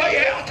sing my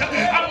way out.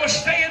 I'm going to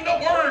stay in the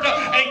Word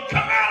and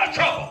come out of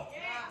trouble.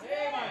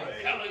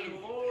 Hallelujah.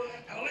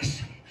 Now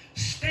listen.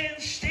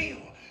 Stand still.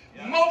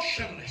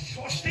 Motionless.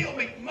 What still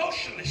means?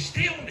 Motionless.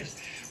 Stillness.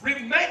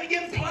 Remaining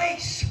in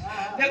place.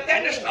 Now,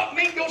 that does not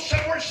mean go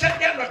somewhere and sit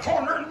down in a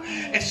corner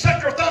and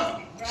suck your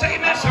thumb. Say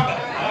amen,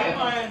 somebody.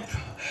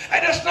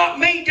 That does not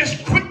mean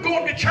just quit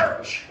going to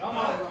church.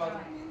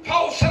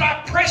 Paul said,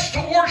 I press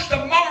towards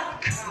the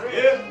mark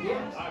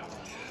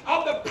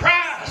of the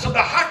prize of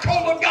the high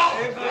call of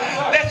God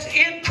that's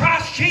in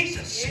Christ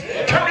Jesus.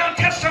 Turn around and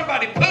tell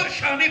somebody, push,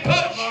 honey,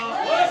 push.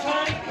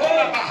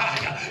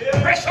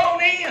 Press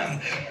on in.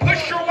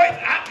 Push your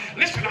way.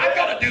 Listen, I've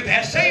got to do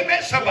that. Say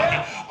amen, somebody.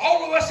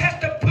 All of us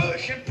have to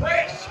push and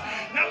press.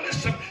 Now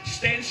listen,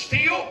 stand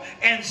still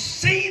and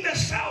see the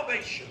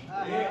salvation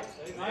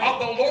of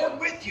the Lord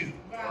with you.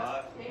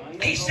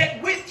 He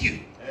said with you.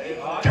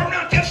 Turn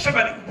around and tell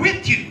somebody,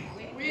 with you.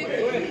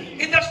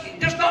 It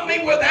does not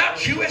mean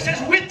without you. It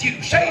says with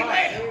you. Say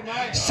amen.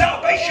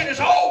 Salvation is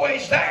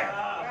always there.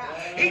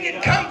 He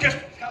didn't come just,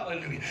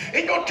 hallelujah.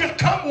 It don't just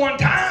come one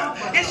time.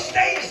 It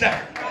stays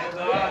there.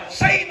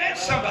 Say amen,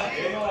 somebody.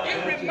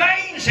 It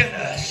remains in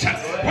us.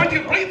 Whether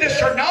you believe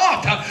this or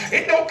not,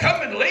 it don't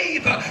come and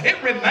leave.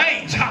 It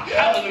remains.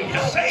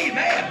 Hallelujah. Say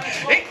amen.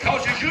 It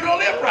causes you to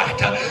live right.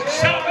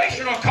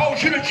 Salvation will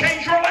cause you to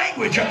change your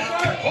language.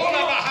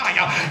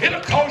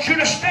 It'll cause you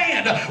to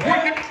stand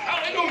where you,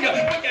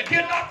 hallelujah, when you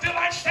did not feel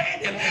like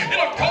standing.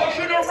 It'll cause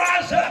you to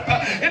rise up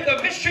in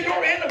the midst of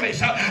your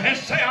enemies and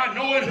say, I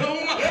know in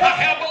whom I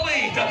have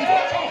believed. And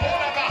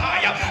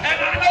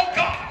I know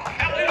God.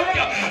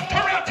 Hallelujah.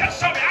 Turn around and tell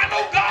somebody, I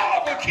know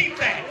God will keep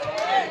that.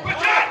 But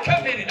God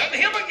committed unto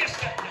him against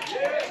that.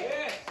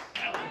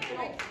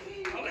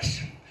 Now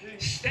listen,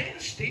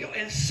 stand still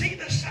and see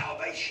the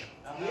salvation.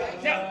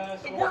 Now,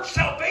 the word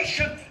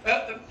salvation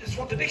is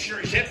what the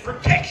dictionary said,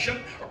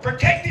 protection or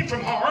protecting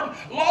from harm,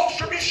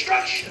 loss, or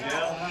destruction.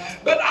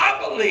 But I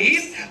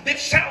believe that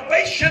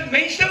salvation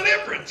means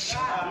deliverance.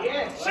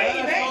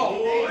 Say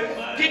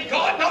amen. Did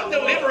God not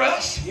deliver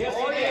us?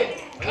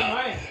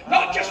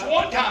 Not just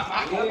one time,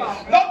 Michael.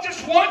 Not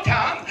just one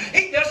time.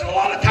 He does it a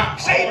lot of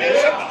times. Say amen,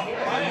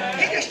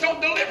 somebody. He just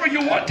don't deliver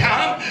you one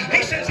time.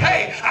 He says,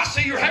 hey, I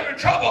see you're having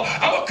trouble.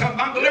 I will come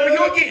by and deliver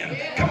you again.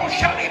 Come on,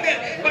 shout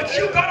amen. But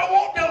you got to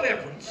want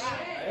deliverance.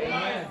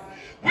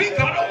 We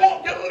got to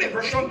want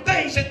deliverance from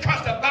things that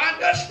tries to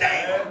bind us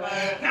down.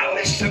 Now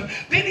listen,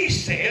 then he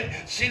said,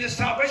 see the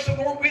salvation of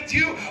the Lord with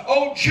you,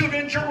 O Judah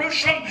and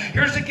Jerusalem.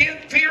 Here's again,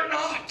 fear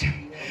not.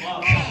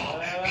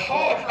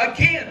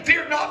 Again,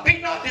 fear not, be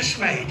not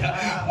dismayed.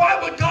 Why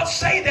would God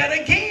say that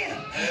again?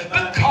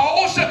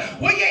 Because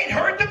we ain't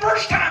heard the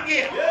first time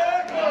yet.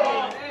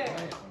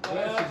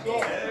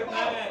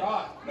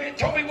 Man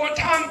told me one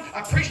time,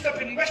 I preached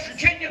up in West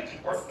Virginia,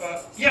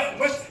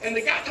 and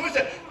the guy told me,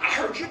 said, I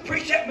heard you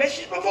preach that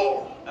message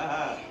before.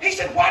 He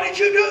said, why did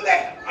you do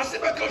that? I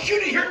said, because you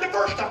didn't hear it the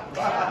first time.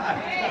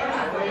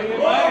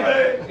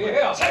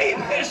 Say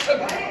amen,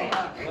 somebody.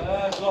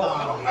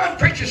 I don't mind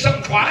preaching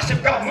something twice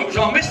if God moves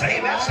on me. Say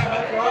amen,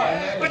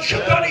 somebody. But you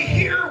got to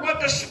hear what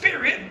the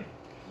Spirit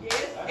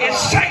is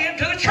saying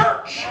to the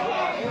church.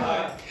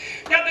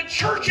 Now, the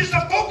church is the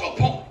focal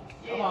point.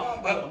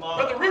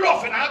 Brother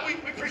Rudolph and I, we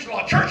preach a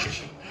lot of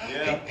churches.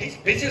 He's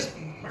busy.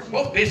 We're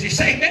both busy.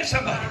 Say amen,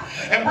 somebody.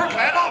 And we're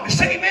glad of it.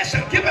 Say amen,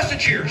 somebody. Give us a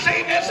cheer.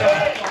 Say amen,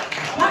 somebody.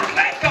 We're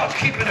glad God's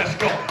keeping us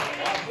going.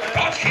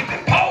 God's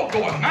keeping Paul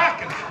going.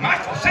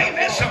 Michael, say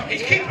amen, somebody.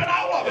 He's keeping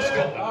all of us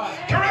going.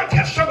 Turn around and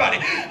tell somebody,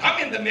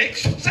 I'm in the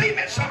mix. Say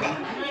amen,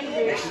 somebody.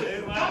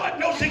 God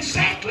knows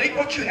exactly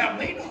what you have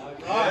need of.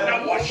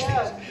 Now watch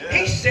this.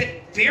 He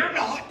said, fear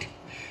not.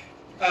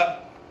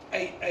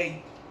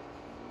 A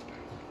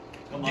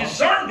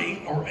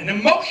discerning or an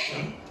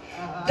emotion,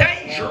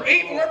 danger,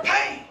 evil, or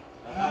pain.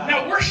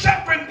 Now we're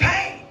suffering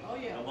pain.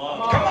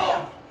 Come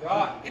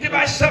on.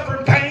 Anybody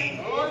suffering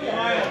pain?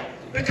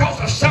 Because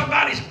of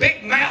somebody's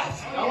big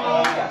mouth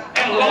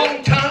and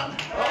long tongue?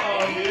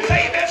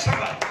 Say amen,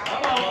 somebody.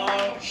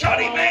 Shout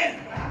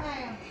amen.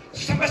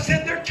 Somebody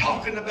said they're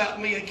talking about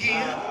me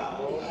again.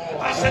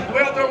 I said,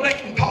 well, they're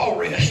letting Paul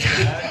rest.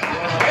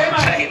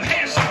 Say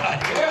amen,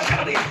 somebody.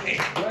 Shout amen.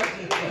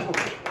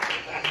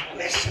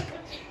 Listen.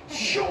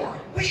 Sure,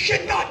 we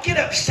should not get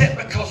upset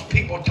because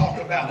people talk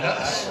about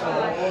us.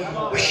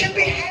 We should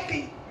be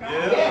happy.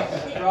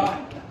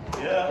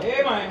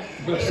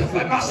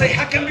 Somebody might say,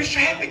 how come you're so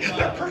happy?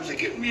 They're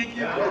persecuting me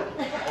again.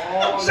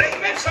 Say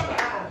amen,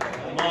 somebody.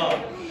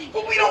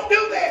 But we don't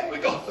do that. We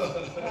go,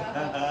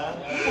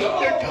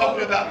 they're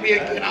talking about me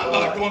again. I'm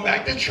not going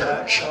back to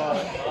church.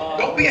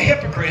 Don't be a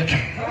hypocrite.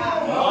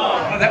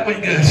 Oh, that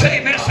wasn't good. Say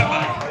amen,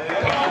 somebody.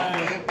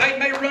 They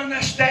may run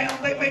us down.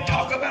 They may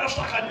talk about us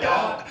like a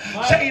dog.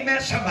 Say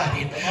amen,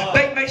 somebody.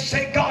 They may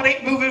say God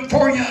ain't moving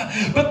for you,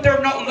 but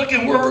they're not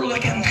looking where we're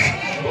looking.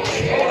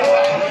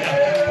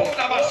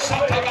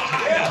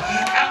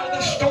 Out of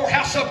the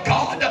storehouse of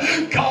God,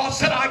 God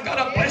said, I got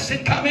a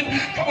blessing coming.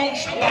 Come on,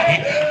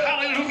 somebody.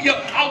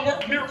 Hallelujah. I'll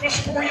work miracles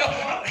for you.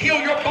 I'll heal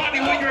your body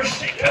when you're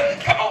sick.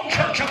 Come on,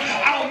 church.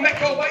 I'll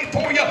make a way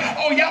for you.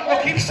 Oh, yeah,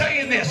 we'll keep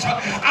saying this.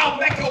 I'll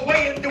make a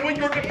way when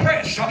you're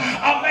depressed.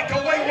 I'll make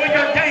a way when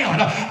you're down.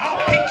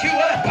 I'll pick you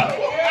up.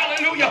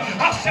 Hallelujah.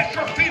 I'll set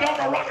your feet on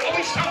the rock.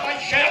 Oh, somebody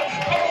shout.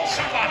 Come on,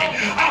 somebody.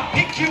 I'll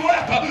pick you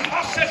up.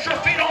 I'll set your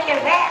feet on the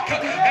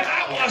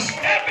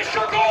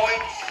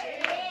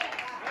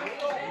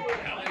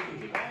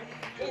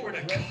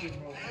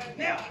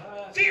Now,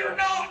 fear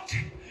not.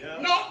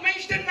 Not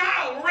means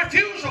denial or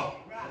refusal.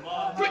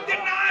 Quit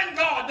denying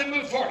God to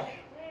move for you.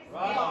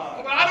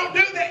 Well, I don't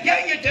do that.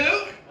 Yeah, you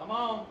do.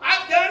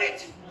 I've done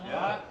it.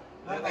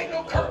 There ain't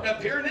no curtain up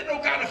here, and there's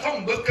no guy in a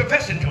phone book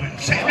confessing to him.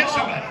 Say amen,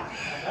 somebody.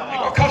 It's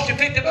going to cost you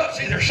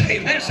 $50 either. Say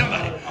amen,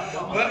 somebody.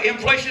 Well,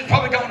 inflation's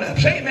probably going up.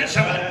 Say amen,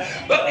 somebody.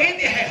 But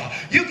anyhow,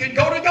 you can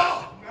go to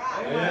God.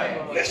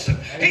 Listen,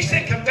 he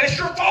said, confess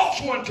your faults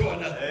one to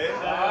another.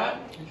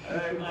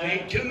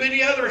 Ain't too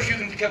many others you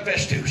can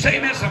confess to. Say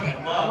amen, somebody.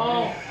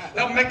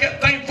 They'll make that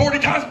thing 40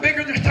 times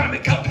bigger this time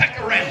it comes back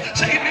around.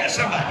 Say amen,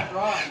 somebody.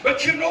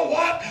 But you know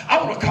what?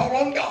 I want to call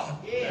on God.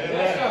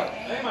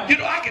 You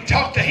know, I can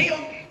talk to him.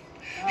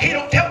 He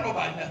don't tell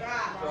nobody nothing.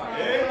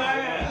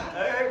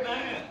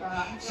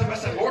 Somebody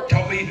said, Lord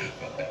told me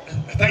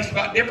things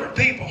about different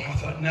people. I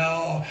thought,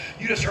 no,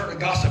 you just heard a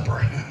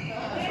gossiper.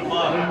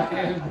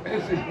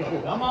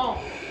 Come on.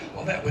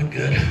 Well, that went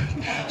good.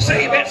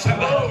 Say amen,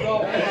 somebody.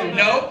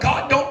 No,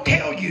 God don't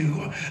tell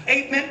you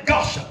amen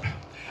gossip.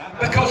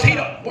 Because he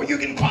don't. Well, you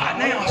can quiet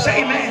now.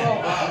 Say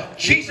amen.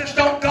 Jesus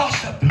don't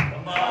gossip.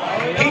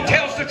 He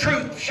tells the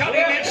truth. Shout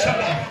amen,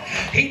 somebody.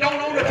 He don't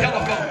own a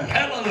telephone.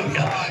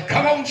 Hallelujah.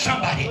 Come on,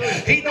 somebody.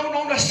 He don't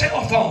own a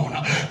cell phone.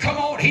 Come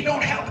on. He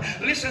don't have.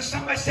 Listen,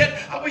 somebody said,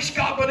 I wish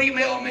God would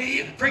email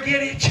me.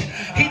 Forget it.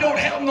 He don't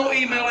have no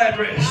email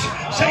address.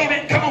 Say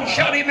amen. Come on,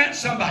 shout amen,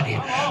 somebody.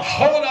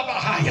 Hold up a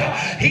higher.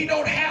 He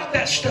don't have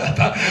that stuff.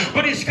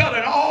 But he's got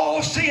an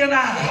all-seeing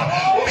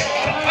eye.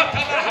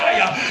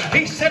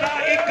 He said,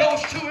 it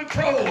goes to and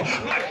fro.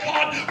 My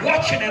God,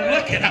 watching and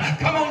looking.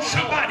 Come on,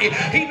 somebody.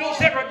 He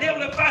knows every devil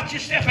that fights you,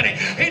 Stephanie.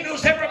 He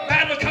knows every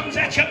battle that comes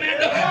at you,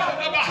 Amanda.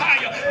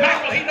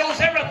 Michael, he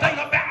knows everything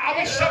about. I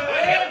wish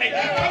somebody help me.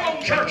 Come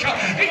on, church.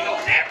 He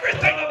knows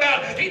everything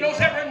about it. He knows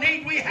every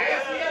need we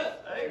have.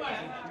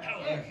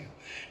 Hallelujah.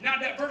 Now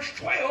that verse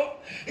 12,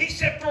 he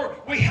said, for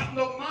we have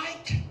no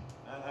might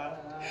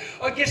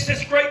against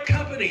this great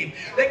company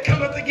that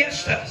cometh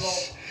against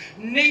us.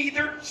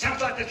 Neither,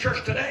 sounds like the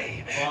church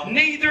today,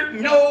 neither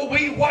know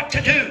we what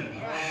to do,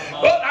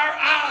 but our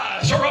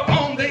eyes are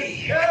upon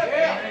thee.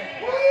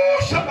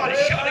 Ooh, somebody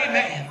shout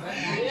amen.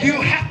 You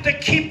have to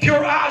keep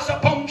your eyes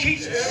upon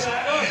Jesus.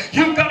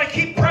 You've got to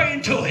keep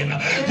praying to him.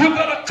 You've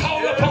got to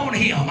call upon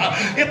him.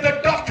 If the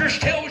doctors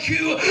tells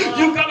you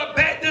you've got a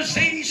bad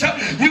disease,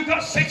 you've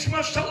got 6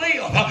 months to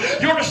live,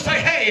 you're to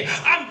say, hey,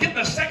 I'm getting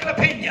a second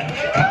opinion.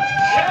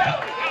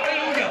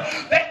 Hallelujah.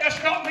 That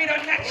does not mean a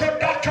natural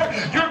doctor.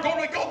 You're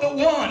going to go the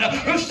one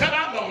who said,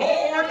 I'm the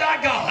Lord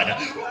thy God.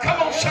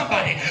 Come on,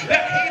 somebody.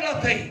 That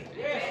healeth thee.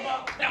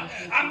 Now,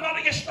 I'm not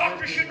against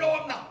doctors. You know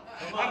I'm not.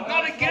 I'm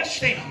not against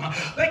them.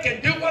 They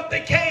can do what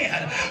they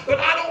can, but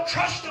I don't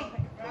trust them.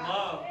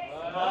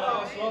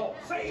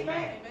 Say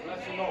amen.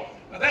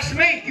 Now, that's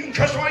me. You can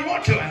trust all you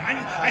want to.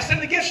 I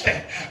stand against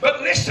that.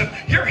 But listen,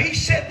 here he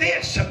said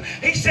this.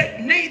 He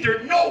said,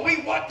 neither know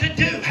we what to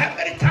do. How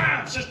many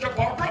times, Sister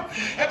Barbara,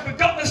 have we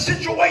gotten a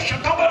situation,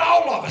 I'm talking about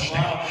all of us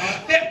now,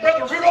 that,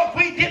 Brother Rudolph,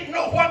 we didn't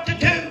know what to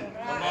do.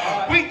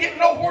 We didn't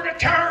know where to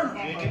turn.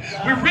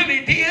 We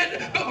really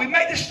did, but we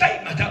made the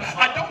statement,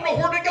 I don't know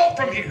where to go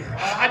from here.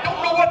 I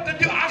don't know what to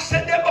do. I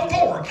said that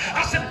before.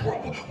 I said,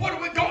 what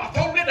are we going? I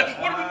told Linda,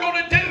 what are we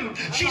going to do?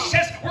 She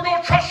says, we're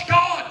going to trust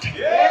God.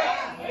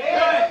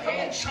 Come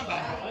on,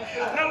 somebody.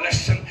 Now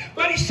listen,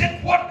 but he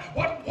said,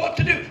 what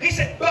to do? He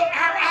said, but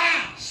our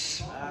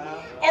eyes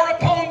are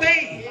upon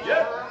thee.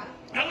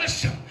 Now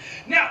listen,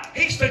 now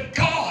he's the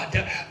God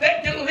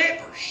that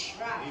delivers.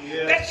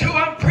 That's who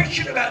I'm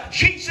preaching about.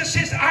 Jesus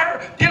is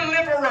our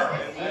deliverer.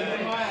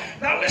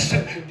 Now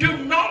listen, do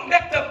not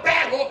let the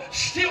battle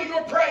steal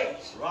your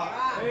praise.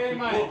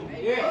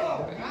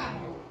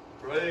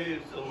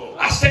 Praise the Lord.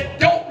 I said,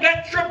 don't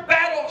let your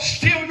battle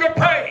steal your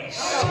praise.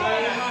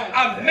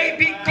 I may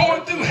be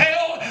going through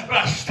hell, but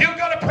I still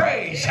got to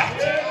praise. I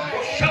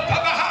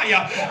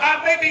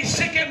may be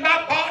sick in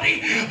my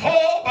body,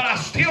 but I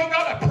still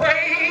got to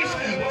praise.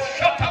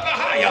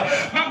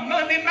 My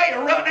money may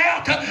run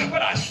out,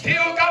 but I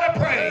still got to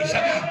praise.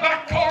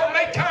 My car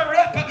may tear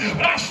up,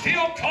 but I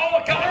still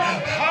call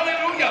God.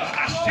 Hallelujah.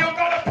 I still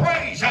got to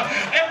praise.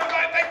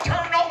 Everybody may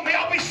turn on me.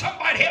 I'll be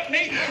somebody help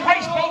me.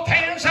 Raise both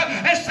hands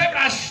and say, but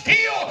I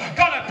still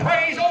got to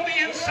praise on the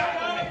inside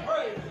of me.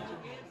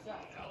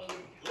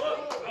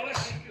 Hallelujah.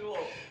 Listen,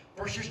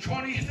 verses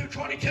 20 through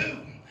 22.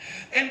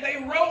 And they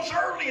rose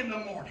early in the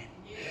morning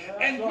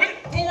and went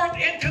forth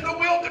into the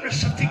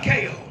wilderness of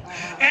Tekoa.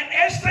 And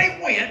as they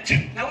went,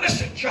 now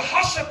listen,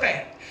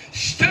 Jehoshaphat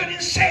stood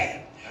and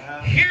said,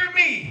 hear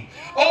me,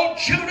 O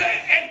Judah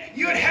and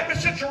you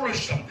inhabitants of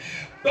Jerusalem.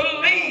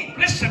 Believe,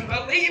 listen,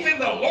 believe in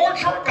the Lord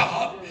your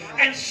God,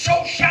 and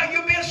so shall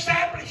you be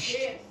established.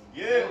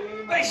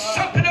 There's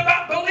something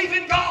about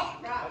believing God.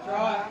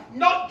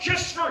 Not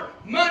just for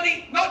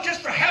money, not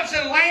just for house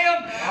and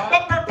land,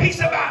 but for peace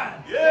of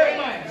mind.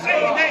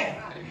 Say amen.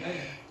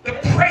 The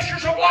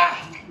pressures of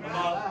life.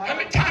 How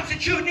many times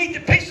did you need the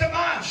peace of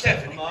mind,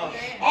 Stephanie?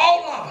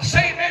 All of us.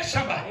 Say amen,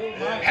 somebody.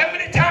 How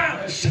many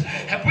times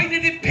have we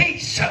needed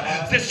peace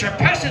that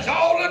surpasses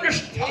all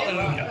understanding?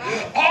 Hallelujah.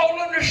 All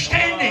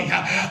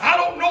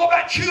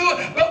without you,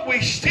 but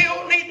we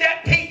still need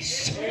that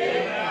peace.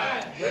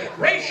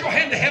 Raise your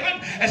hand to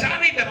heaven as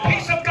I need the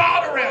peace of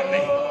God around me.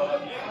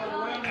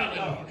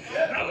 Hallelujah.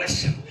 Now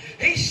listen,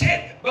 he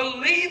said,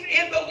 believe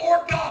in the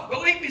Lord God.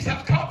 Believe means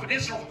have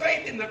confidence or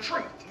faith in the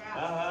truth.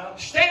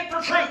 Stand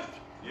for truth.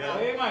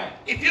 Amen.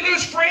 If you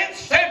lose friends,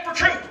 stand for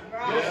truth.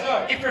 Yes,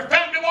 sir. If your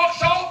family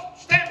walks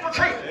off, stand for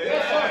truth.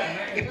 Yes, sir.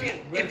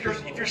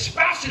 If your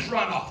spouses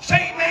run off,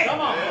 say amen. Come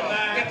on.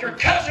 If your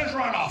cousins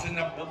run off and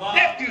the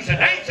nephews and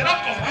aunts and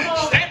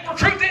uncles, stand for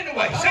truth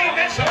anyway. Say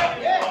amen,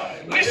 somebody.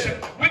 Listen,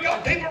 we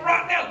got people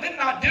right now that did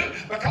not do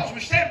because we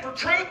stand for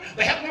truth.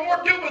 They have no more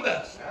to do with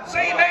us.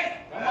 Say amen.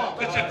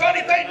 It's a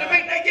funny thing to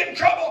me. They get in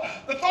trouble.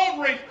 The phone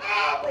rings.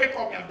 Ah, pray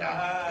for me, I'm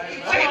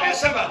dying. Say amen,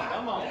 somebody.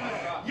 Come on.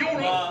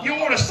 You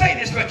want to say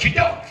this, but you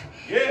don't.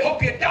 Yeah.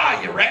 Hope you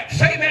die, you rat.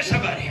 Say amen,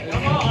 somebody.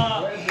 Come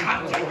on.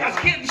 I was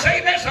kidding. Say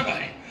amen,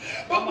 somebody.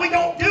 But we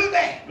don't do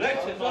that.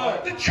 Bless you,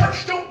 Lord. The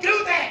church don't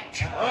do that.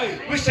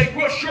 Right. We say,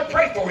 we'll sure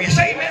pray for you.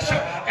 Say amen, sir.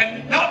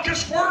 And not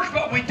just words,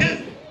 but we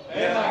do.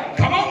 Amen.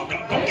 Come on,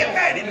 don't get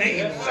mad at me.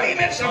 Say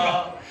amen,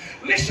 somebody.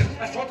 Listen,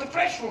 that's what the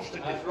flesh wants to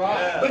do. That's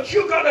right. But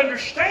you got to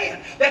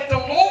understand that the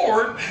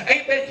Lord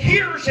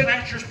hears and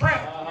answers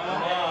prayer.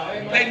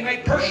 They may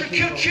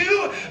persecute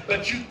you,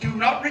 but you do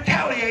not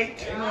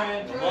retaliate.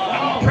 Amen.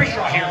 I'm going to preach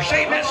right here.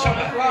 Say amen,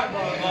 somebody.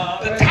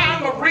 The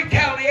time of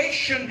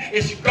retaliation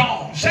is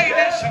gone. Say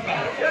amen,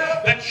 somebody.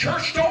 The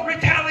church don't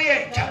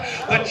retaliate.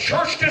 The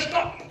church does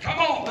not. Come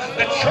on.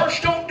 The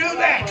church don't do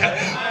that.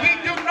 We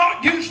do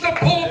not use the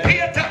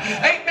pulpit,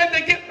 amen,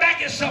 to get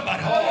back at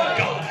somebody. Oh,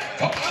 God.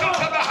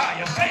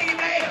 Say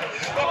amen.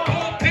 The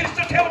pulpit is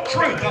to tell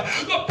truth.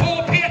 The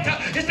pulpit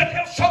is to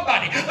tell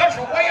somebody there's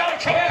a way out of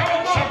trouble. Come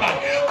on, somebody.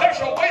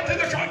 There's a way through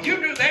the trouble. You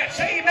do that.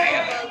 Say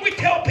amen. We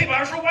tell people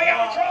there's a way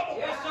out of trouble.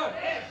 Yes, sir.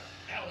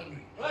 Hallelujah.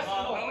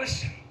 Now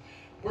listen,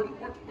 we're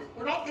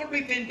not going to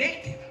be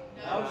vindictive.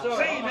 No, sir.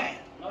 Say amen.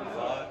 No,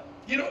 sir.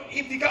 You know,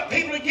 if you got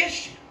people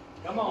against you,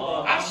 Come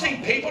on. I've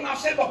seen people, and I've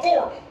said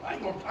before, I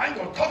ain't going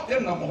to talk to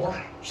them no more.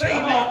 Say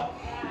Come amen. on.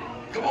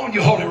 Come on,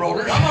 you holy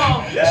rollers. Come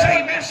on.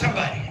 Say amen,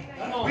 somebody.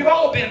 on. We've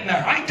all been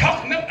there. I ain't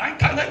talking to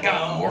that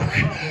guy no more.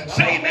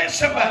 Say amen,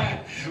 somebody.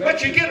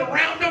 But you get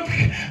around them,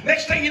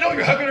 next thing you know,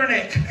 you're hugging their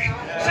neck.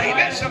 Say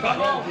amen,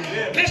 somebody.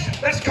 Listen,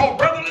 that's called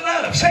brotherly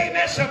love. Say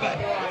amen,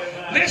 somebody.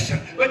 Listen,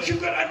 but you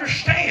got to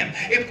understand,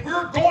 if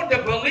we're going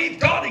to believe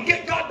God and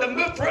get God to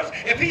move for us,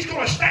 if He's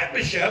going to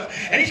establish us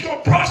and He's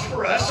going to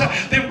prosper us,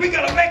 then we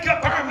got to make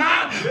up our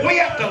mind. We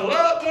have to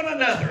love one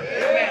another.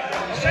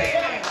 Amen. Say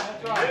amen.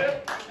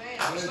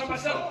 Somebody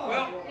said,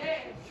 well,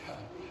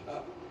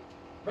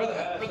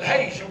 Brother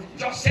Hayes,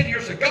 just said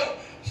years ago,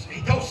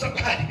 he told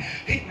somebody,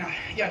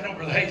 I know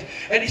Brother Hayes,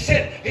 and he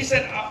said,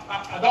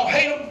 I don't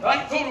hate him,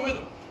 I ain't fooling with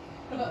him.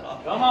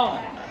 Come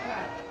on.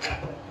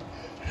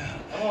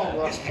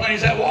 As plain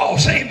as that wall.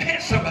 Say amen,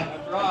 somebody.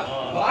 Right.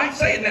 Well, I ain't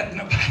saying that to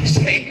nobody.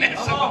 Say amen,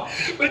 somebody.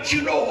 But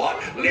you know what?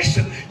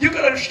 Listen, you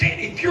got to understand,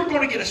 if you're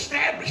going to get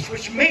established,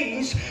 which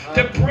means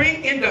to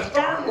bring into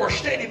firm or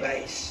steady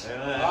base.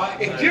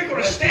 If you're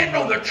going to stand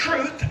on the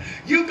truth,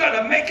 you got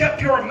to make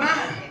up your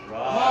mind.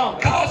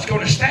 God's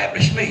going to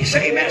establish me.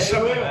 Say amen,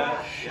 somebody.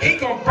 He's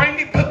going to bring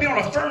me, put me on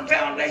a firm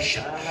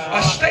foundation.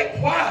 A stake.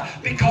 Why?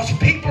 Because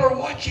people are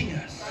watching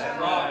us.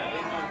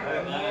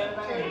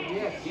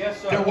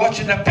 Yes, sir. They're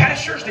watching the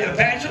pastors, the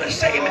evangelists.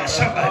 Say amen,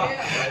 somebody.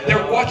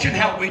 They're watching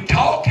how we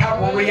talk, how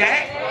we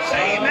react.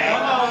 Say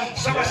amen.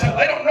 Somebody said,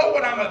 they don't know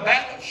what I'm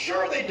about.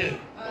 Sure they do.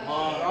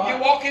 You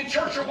walk in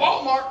church or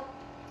Walmart.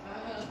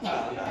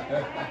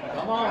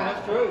 Come on,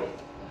 that's true.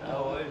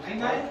 Oh, if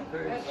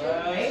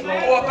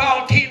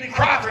I'll tease and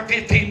cry for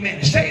 15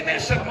 minutes. Say amen,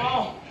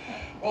 somebody.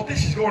 Well,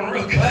 this is going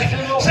real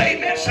good. Say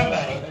amen,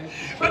 somebody.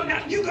 But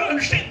now you got to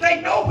understand, they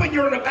know when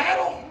you're in a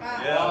battle.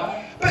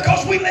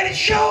 Because we let it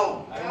show.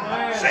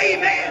 Say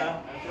amen.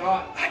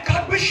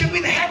 God, we should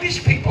be the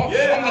happiest people on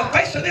the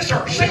face of this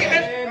earth. Say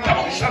amen. Come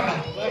on,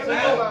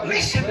 somebody.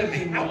 Listen to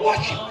me. Now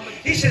watch it.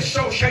 He says,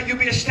 so shall you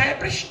be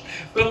established.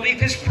 Believe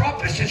His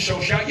prophets, and so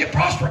shall you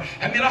prosper.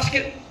 I mean, let's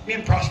get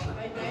being prospered.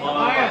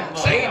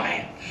 Say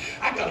amen.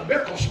 I got a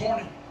miracle this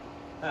morning.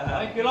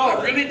 Thank you, Lord.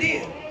 I really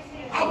did.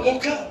 I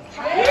woke up.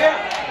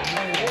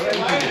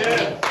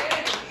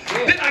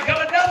 Then I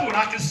got another one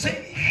I can see.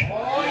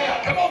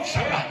 Come on,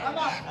 somebody.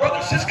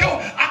 Brother Cisco,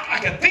 I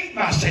can feed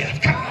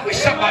myself. Come on,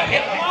 somebody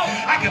help me.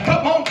 I can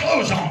put my own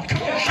clothes on.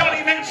 Come on, shout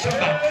amen,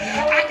 somebody.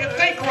 I can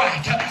think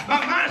right.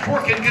 My mind's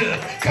working good.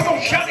 Come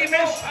on, shout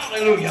amen.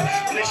 Hallelujah.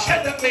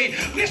 Listen to me.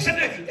 Listen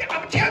to me.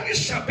 I'm telling you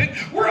something.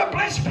 We're a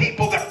blessed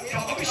people.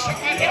 Somebody help me.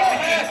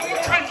 I'm going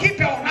to try and keep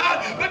you all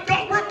night, but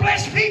God, we're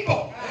blessed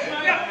people.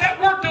 Now, that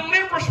word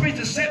deliverance means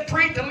to set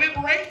free, to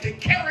liberate, to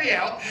carry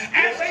out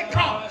as a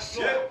promise.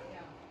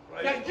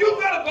 Now, you've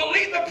got to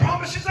believe the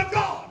promises of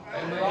God.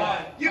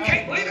 You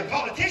can't believe a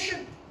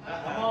politician.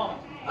 I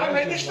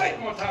made this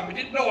statement one time. I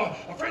didn't know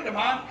a friend of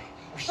mine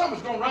or someone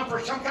was going to run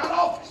for some kind of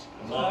office.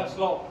 I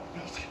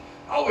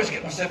always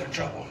get myself in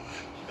trouble.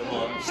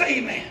 Say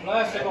amen.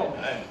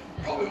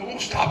 Probably won't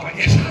stop, I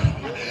guess.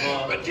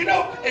 But you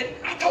know,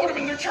 I told him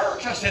in their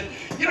church, I said,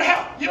 you know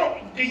how,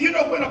 do you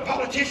know when a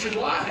politician's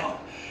lying?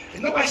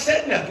 And nobody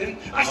said nothing.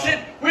 I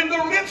said, when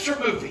their lips are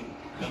moving.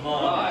 Come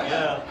on.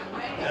 Yeah.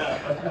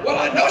 Well,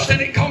 I noticed they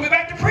didn't call me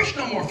back to preach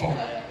no more for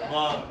me. Come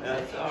on.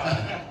 That's all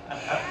right.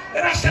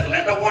 And I said,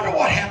 Linda, I wonder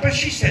what happened.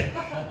 She said,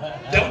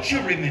 don't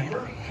you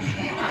remember?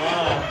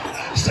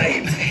 Say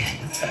amen.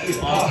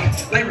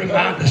 They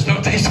remind us,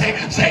 don't they?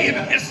 Say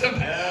amen.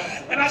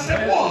 And I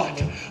said,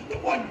 what?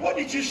 What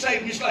did you say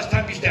this last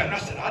time you was down? And I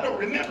said, I don't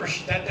remember.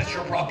 That's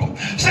your problem.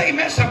 Say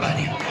amen,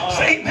 somebody.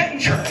 Say amen,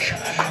 church.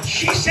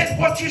 She said,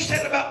 what you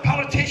said about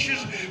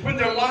politicians when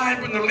they're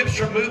lying, when their lips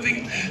are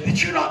moving.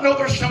 Did you not know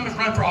there's someone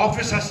running for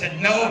office? I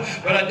said, no,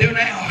 but I do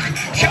now.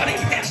 Shout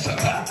amen,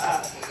 somebody.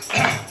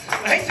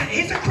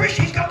 He's a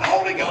Christian. He's got the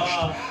Holy Ghost.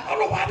 I don't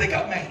know why they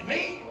got mad at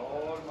me.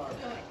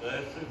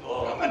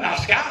 I'm a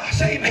nice guy.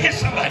 Say amen,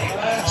 somebody.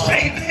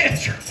 Say amen,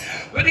 church.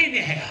 But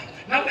anyhow,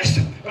 now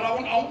listen. But I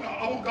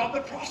want God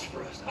to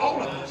prosper us,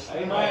 all of us.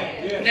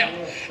 Amen. Yes. Now,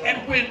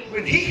 and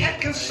when he had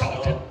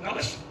consulted, now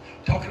listen,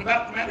 talking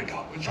about the man of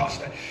God,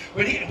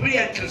 when he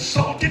had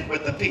consulted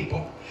with the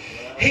people,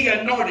 he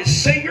anointed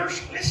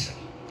singers. Listen.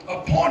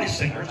 Appointed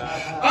singers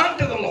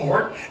unto the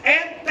Lord,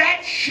 and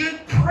that should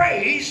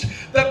praise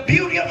the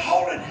beauty of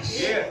holiness.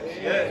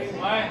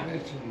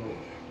 Amen.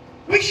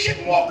 We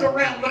shouldn't walk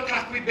around looking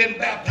like we've been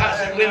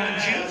baptized in lemon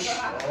juice.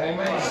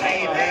 Amen.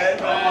 Say amen.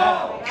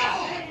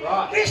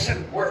 God.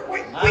 Listen,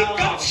 we've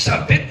got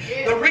something.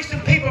 The reason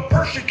people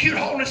persecute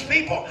holiness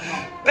people,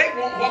 they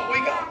want what we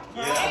got.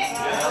 That's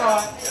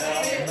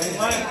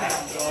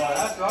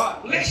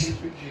right.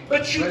 Listen,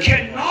 but you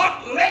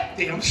cannot let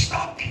them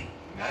stop you.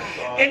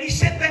 And he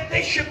said that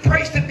they should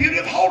praise the beauty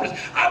of holiness.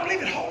 I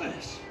believe in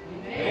holiness.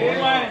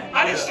 Amen.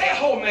 I didn't say a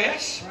whole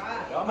mess.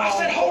 I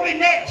said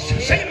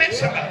holiness. Say amen,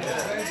 somebody.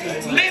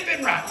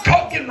 Living right,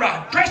 talking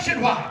right,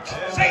 dressing white.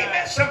 Say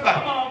amen,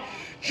 somebody.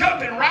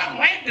 Jumping right,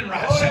 landing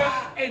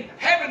right, and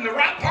having the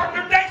right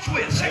partner to dance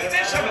with. Say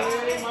amen, somebody.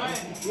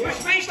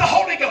 Which means the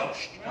Holy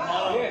Ghost.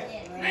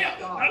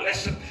 Now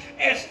listen,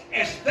 as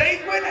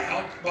they went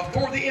out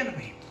before the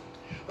enemy,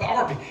 the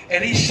army,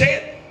 and he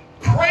said,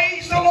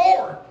 praise the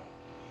Lord,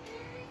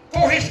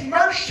 for his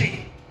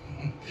mercy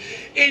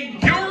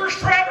endures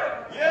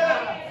forever.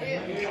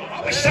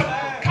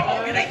 Come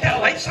on, it ain't that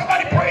late.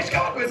 Somebody praise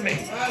God with me.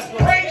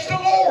 Praise the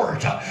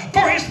Lord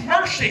for his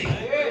mercy.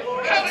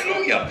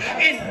 Hallelujah.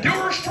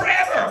 Endures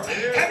forever.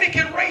 How many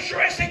can raise your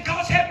hand and say,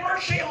 God's had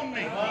mercy on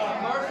me?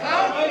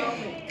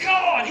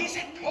 God, he's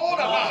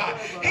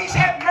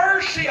had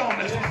mercy on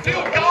us.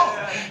 Feel God.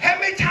 How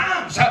many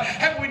times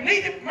have we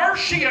needed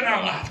mercy in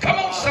our life? Come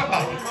on,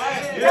 somebody.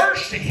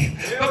 Mercy.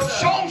 The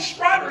song's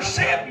writer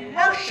said,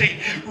 mercy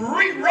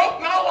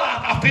rewrote my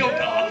life. I feel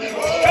God.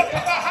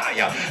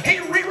 He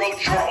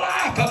rewrote your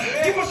life.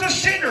 You was a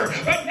sinner,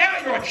 but now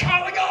you're a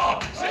child of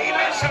God. Say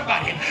amen,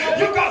 somebody.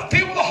 You got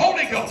filled with the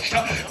Holy Ghost.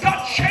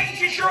 God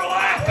changes your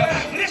life.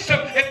 Listen,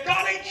 if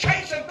God ain't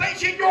changing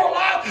things in your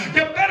life,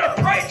 you better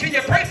pray till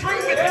you pray through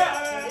with it.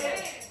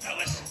 Now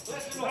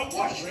listen. Now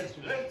watch this.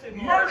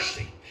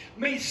 Mercy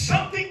means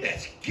something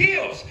that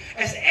gives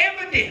as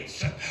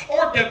evidence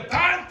or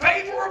divine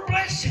favor or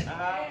blessing.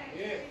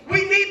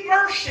 We need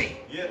mercy.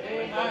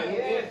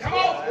 Come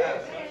on.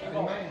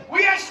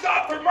 We ask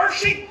God for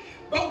mercy,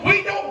 but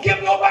we don't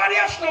give nobody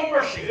else no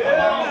mercy.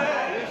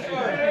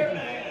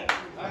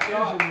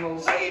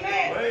 Say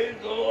amen. Praise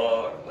the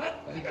Lord.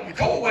 You got the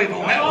cold wave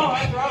on that one.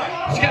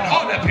 It's getting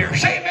hot up here.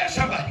 Say amen,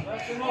 somebody.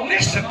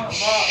 Listen,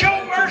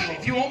 show mercy.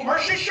 If you want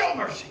mercy, show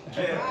mercy.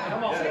 Say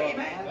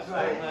amen.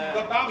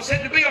 The Bible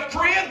said to be a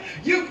friend,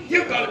 you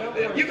got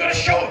to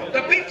show it.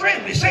 To be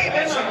friendly. Say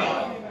amen,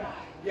 somebody.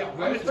 Yeah,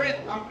 I'm your friend.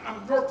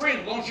 I'm your friend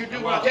as long as you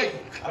do what I tell you.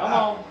 Come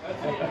on.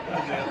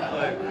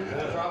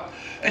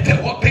 And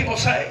that's what people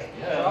say.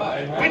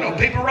 We know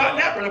people right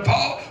now, Brother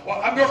Paul. Well,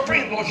 I'm your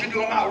friend as long as you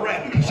do my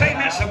around. Say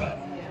amen, somebody.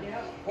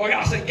 Well,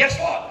 I said, guess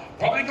what?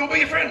 Probably going to be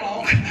your friend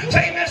long.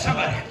 Say amen,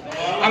 somebody.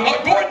 I'm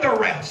not going there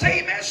around.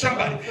 Say amen,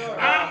 somebody.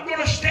 I'm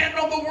going to stand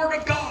on the Word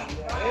of God.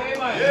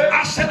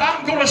 I said,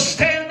 I'm going to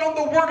stand on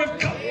the Word of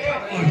God.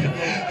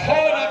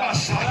 Hold up,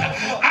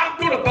 I'm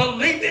going to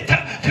believe it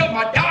till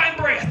my dying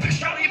breath.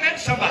 Shout amen,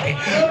 somebody.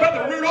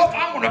 Brother Rudolph,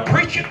 I'm going to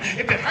preach it.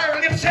 If your hair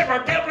lips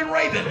ever, devil and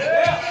raven.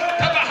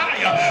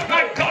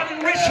 My God in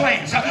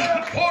Richlands.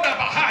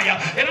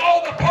 In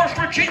all the parts of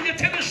Virginia,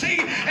 Tennessee,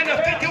 and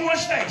the 51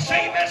 states.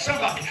 Say amen,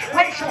 somebody.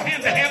 Raise your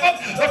hand to heaven.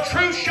 The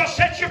truth shall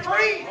set you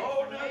free.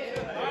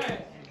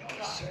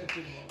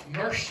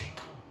 Mercy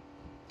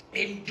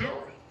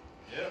endureth.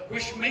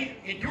 Which means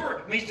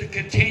endure means to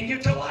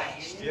continue to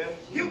last.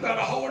 You've got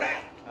to hold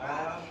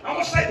out. I'm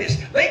going to say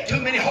this. There ain't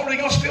too many Holy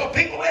Ghost filled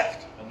people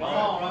left.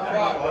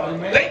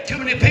 There ain't too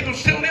many people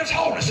still lives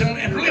holiness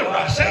and live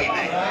right. Say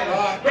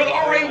amen. Brother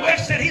R.A.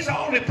 West said he's the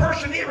only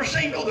person he ever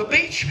seen go to the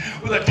beach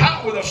with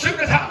a suit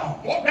and a tie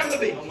on. Walk down the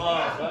beach.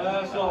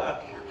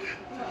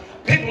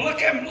 People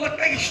look at him look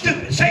like he's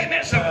stupid. Say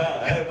amen,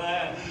 somebody.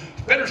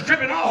 Better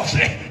stripping off.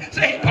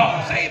 Say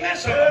Paul. Say amen,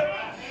 somebody.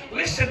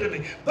 Listen to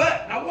me.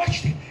 But now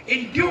watch this.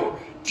 Endure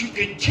to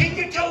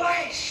continue to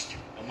last.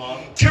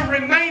 To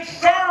remain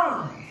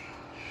firm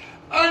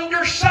under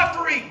under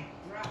suffering.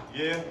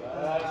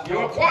 Yeah.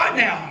 You're quiet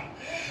now.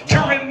 To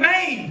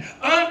remain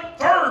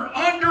firm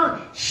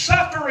under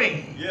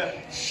suffering. Yeah.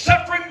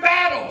 Suffering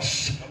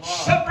battles.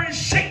 Suffering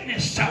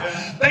sickness.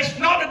 There's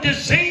not a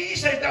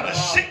disease. There's not a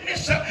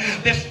sickness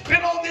that's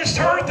been on this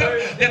earth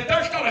that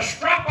there's not a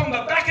stripe on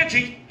the back of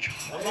Jesus.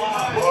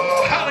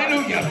 Oh,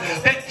 hallelujah.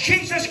 That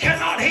Jesus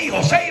cannot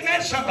heal. Say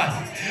amen, somebody.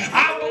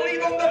 I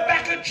believe on the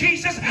back of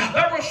Jesus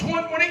there was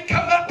one when he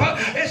come up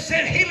and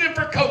said healing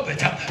for COVID.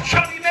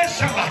 Shout amen,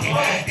 somebody.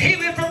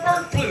 Healing for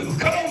bird flu.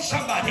 Come on,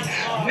 somebody.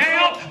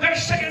 Now they're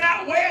saying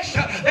out west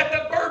that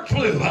the bird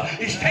flu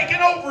is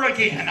taking over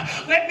again.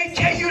 Let me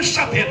tell you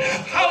something.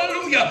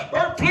 Hallelujah.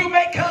 Bird flu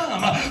may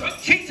come, but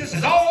Jesus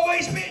has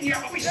always been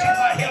here. Always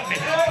somebody help me.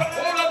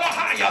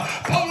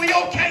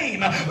 Polio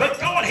came, but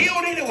God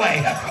healed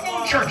anyway. Come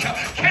on, church.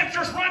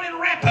 Cancer's running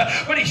rampant,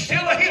 but he's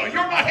still a healer.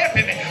 You're not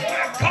helping me.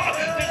 God,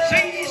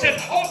 disease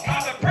and all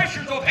kinds of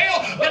pressures of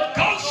hell, but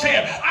God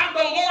said, I'm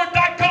the Lord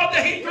thy God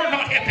that heals. You're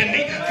not helping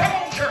me. Come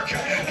on, church.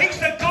 He's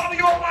the God of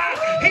your life.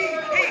 He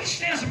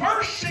extends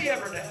mercy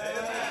every day.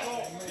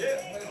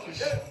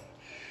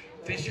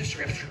 This is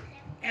scripture.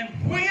 And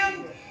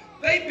when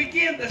they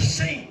begin to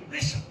sing,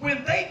 listen,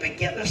 when they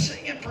begin to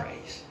sing and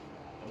praise,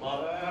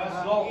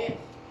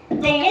 the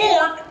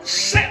Lord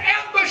set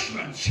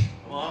ambushments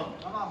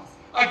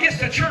against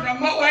the children of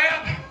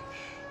Moab,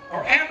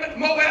 or Ammon,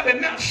 Moab,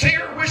 and Mount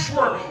Seir, which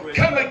were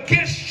come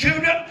against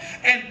Judah,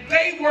 and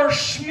they were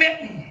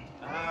smitten.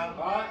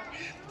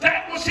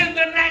 That was in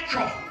the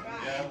natural.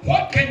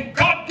 What can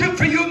God do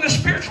for you in the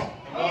spiritual?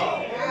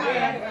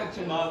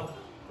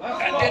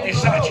 That didn't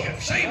decide you.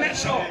 Say amen,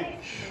 so.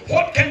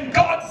 What can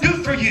God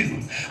do for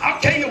you? I'll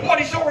tell you what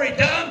He's already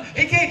done.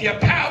 He gave you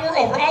power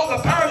over all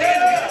the power of the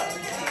enemy.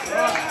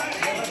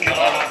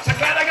 God, I'm so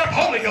glad I got the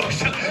Holy Ghost.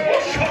 Turn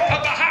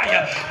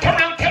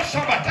around and tell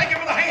somebody. Take it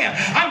with a hand.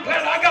 I'm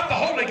glad I got the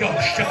Holy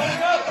Ghost.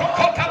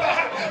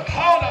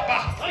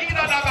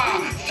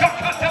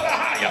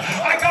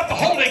 I got the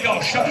Holy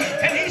Ghost.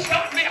 And He's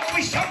got me.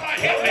 Always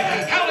somebody help me.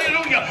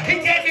 Hallelujah. He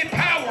gave me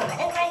power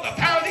over all the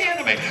power of the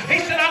enemy. He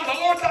said, I'm the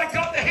Lord thy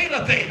God that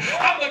healeth thee.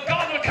 I'm the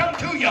God that will come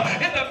to you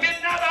in the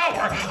midnight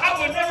hour. I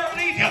will never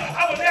leave you.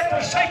 I will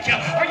never forsake you.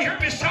 Are you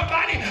hearing me,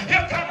 somebody?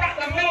 He'll come right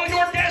in the middle of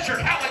your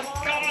desert.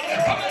 Hallelujah.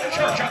 Come on,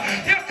 church.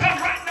 He'll come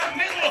right in the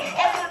middle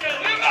of your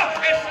dilemma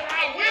and say,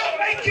 I will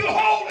make you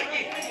whole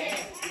again.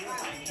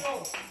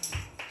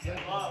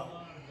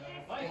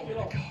 Glory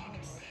to God.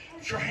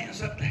 Lift your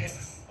hands up to heaven.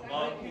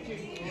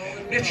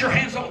 Lift your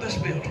hands on this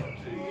building.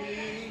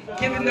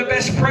 Give Him the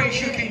best praise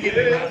you can give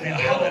Him right now.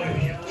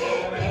 Hallelujah.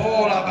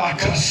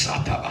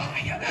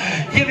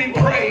 Give Him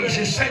praise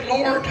and say,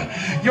 Lord,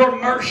 your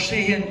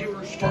mercy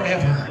endures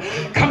forever.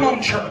 Come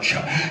on, church.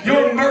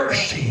 Your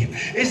mercy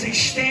is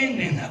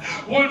extending.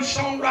 One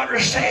songwriter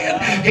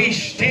said, He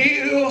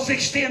still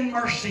extends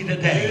mercy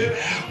today.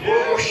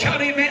 Oh,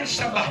 shout amen,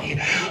 somebody.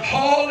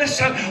 Oh,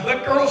 listen,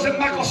 the girls that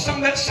Michael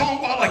sung that song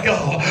a while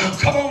ago.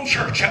 Come on,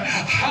 church.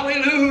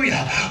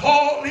 Hallelujah.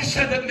 Oh,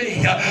 listen to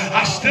me.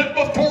 I stood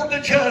before the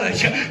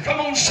judge. Come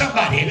on,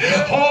 somebody.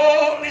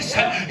 Oh,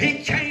 listen, he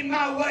came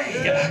my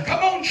way.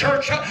 Come on,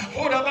 church.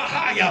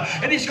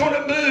 And He's going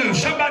to move.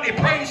 Somebody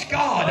praise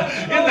God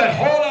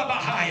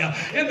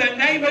in the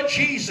name of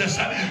Jesus.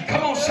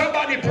 Come on,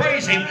 somebody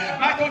praise Him.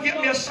 Michael, give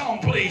me a song,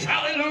 please.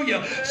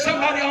 Hallelujah.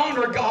 Somebody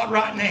honor God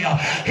right now.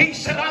 He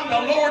said, I'm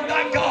the Lord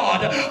thy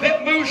God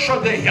that moves for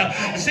thee.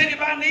 Does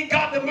anybody need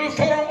God to move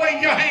for him?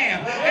 Wave your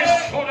hand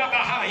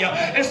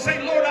and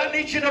say, Lord, I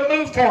need you to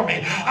move for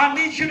me. I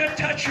need you to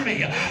touch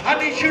me. I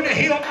need you to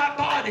heal my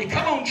body.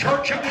 Come on,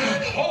 church.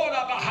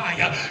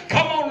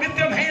 Come on, lift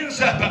them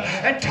hands up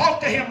and talk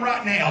to Him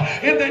right now.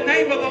 In the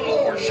name of the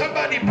Lord,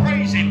 somebody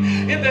praise Him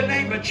in the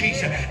name of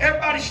Jesus.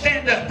 Everybody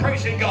stand up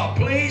praising God,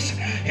 please.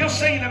 He'll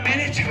sing in a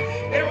minute.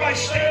 Everybody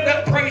stand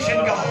up praising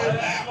God.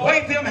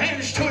 Wave them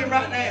hands to Him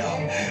right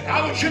now.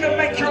 I want you to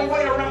make your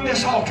way around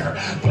this altar.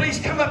 Please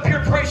come up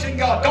here praising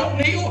God. Don't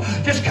kneel.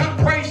 Just come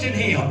praising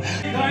Him.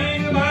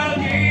 Think about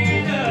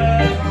Jesus.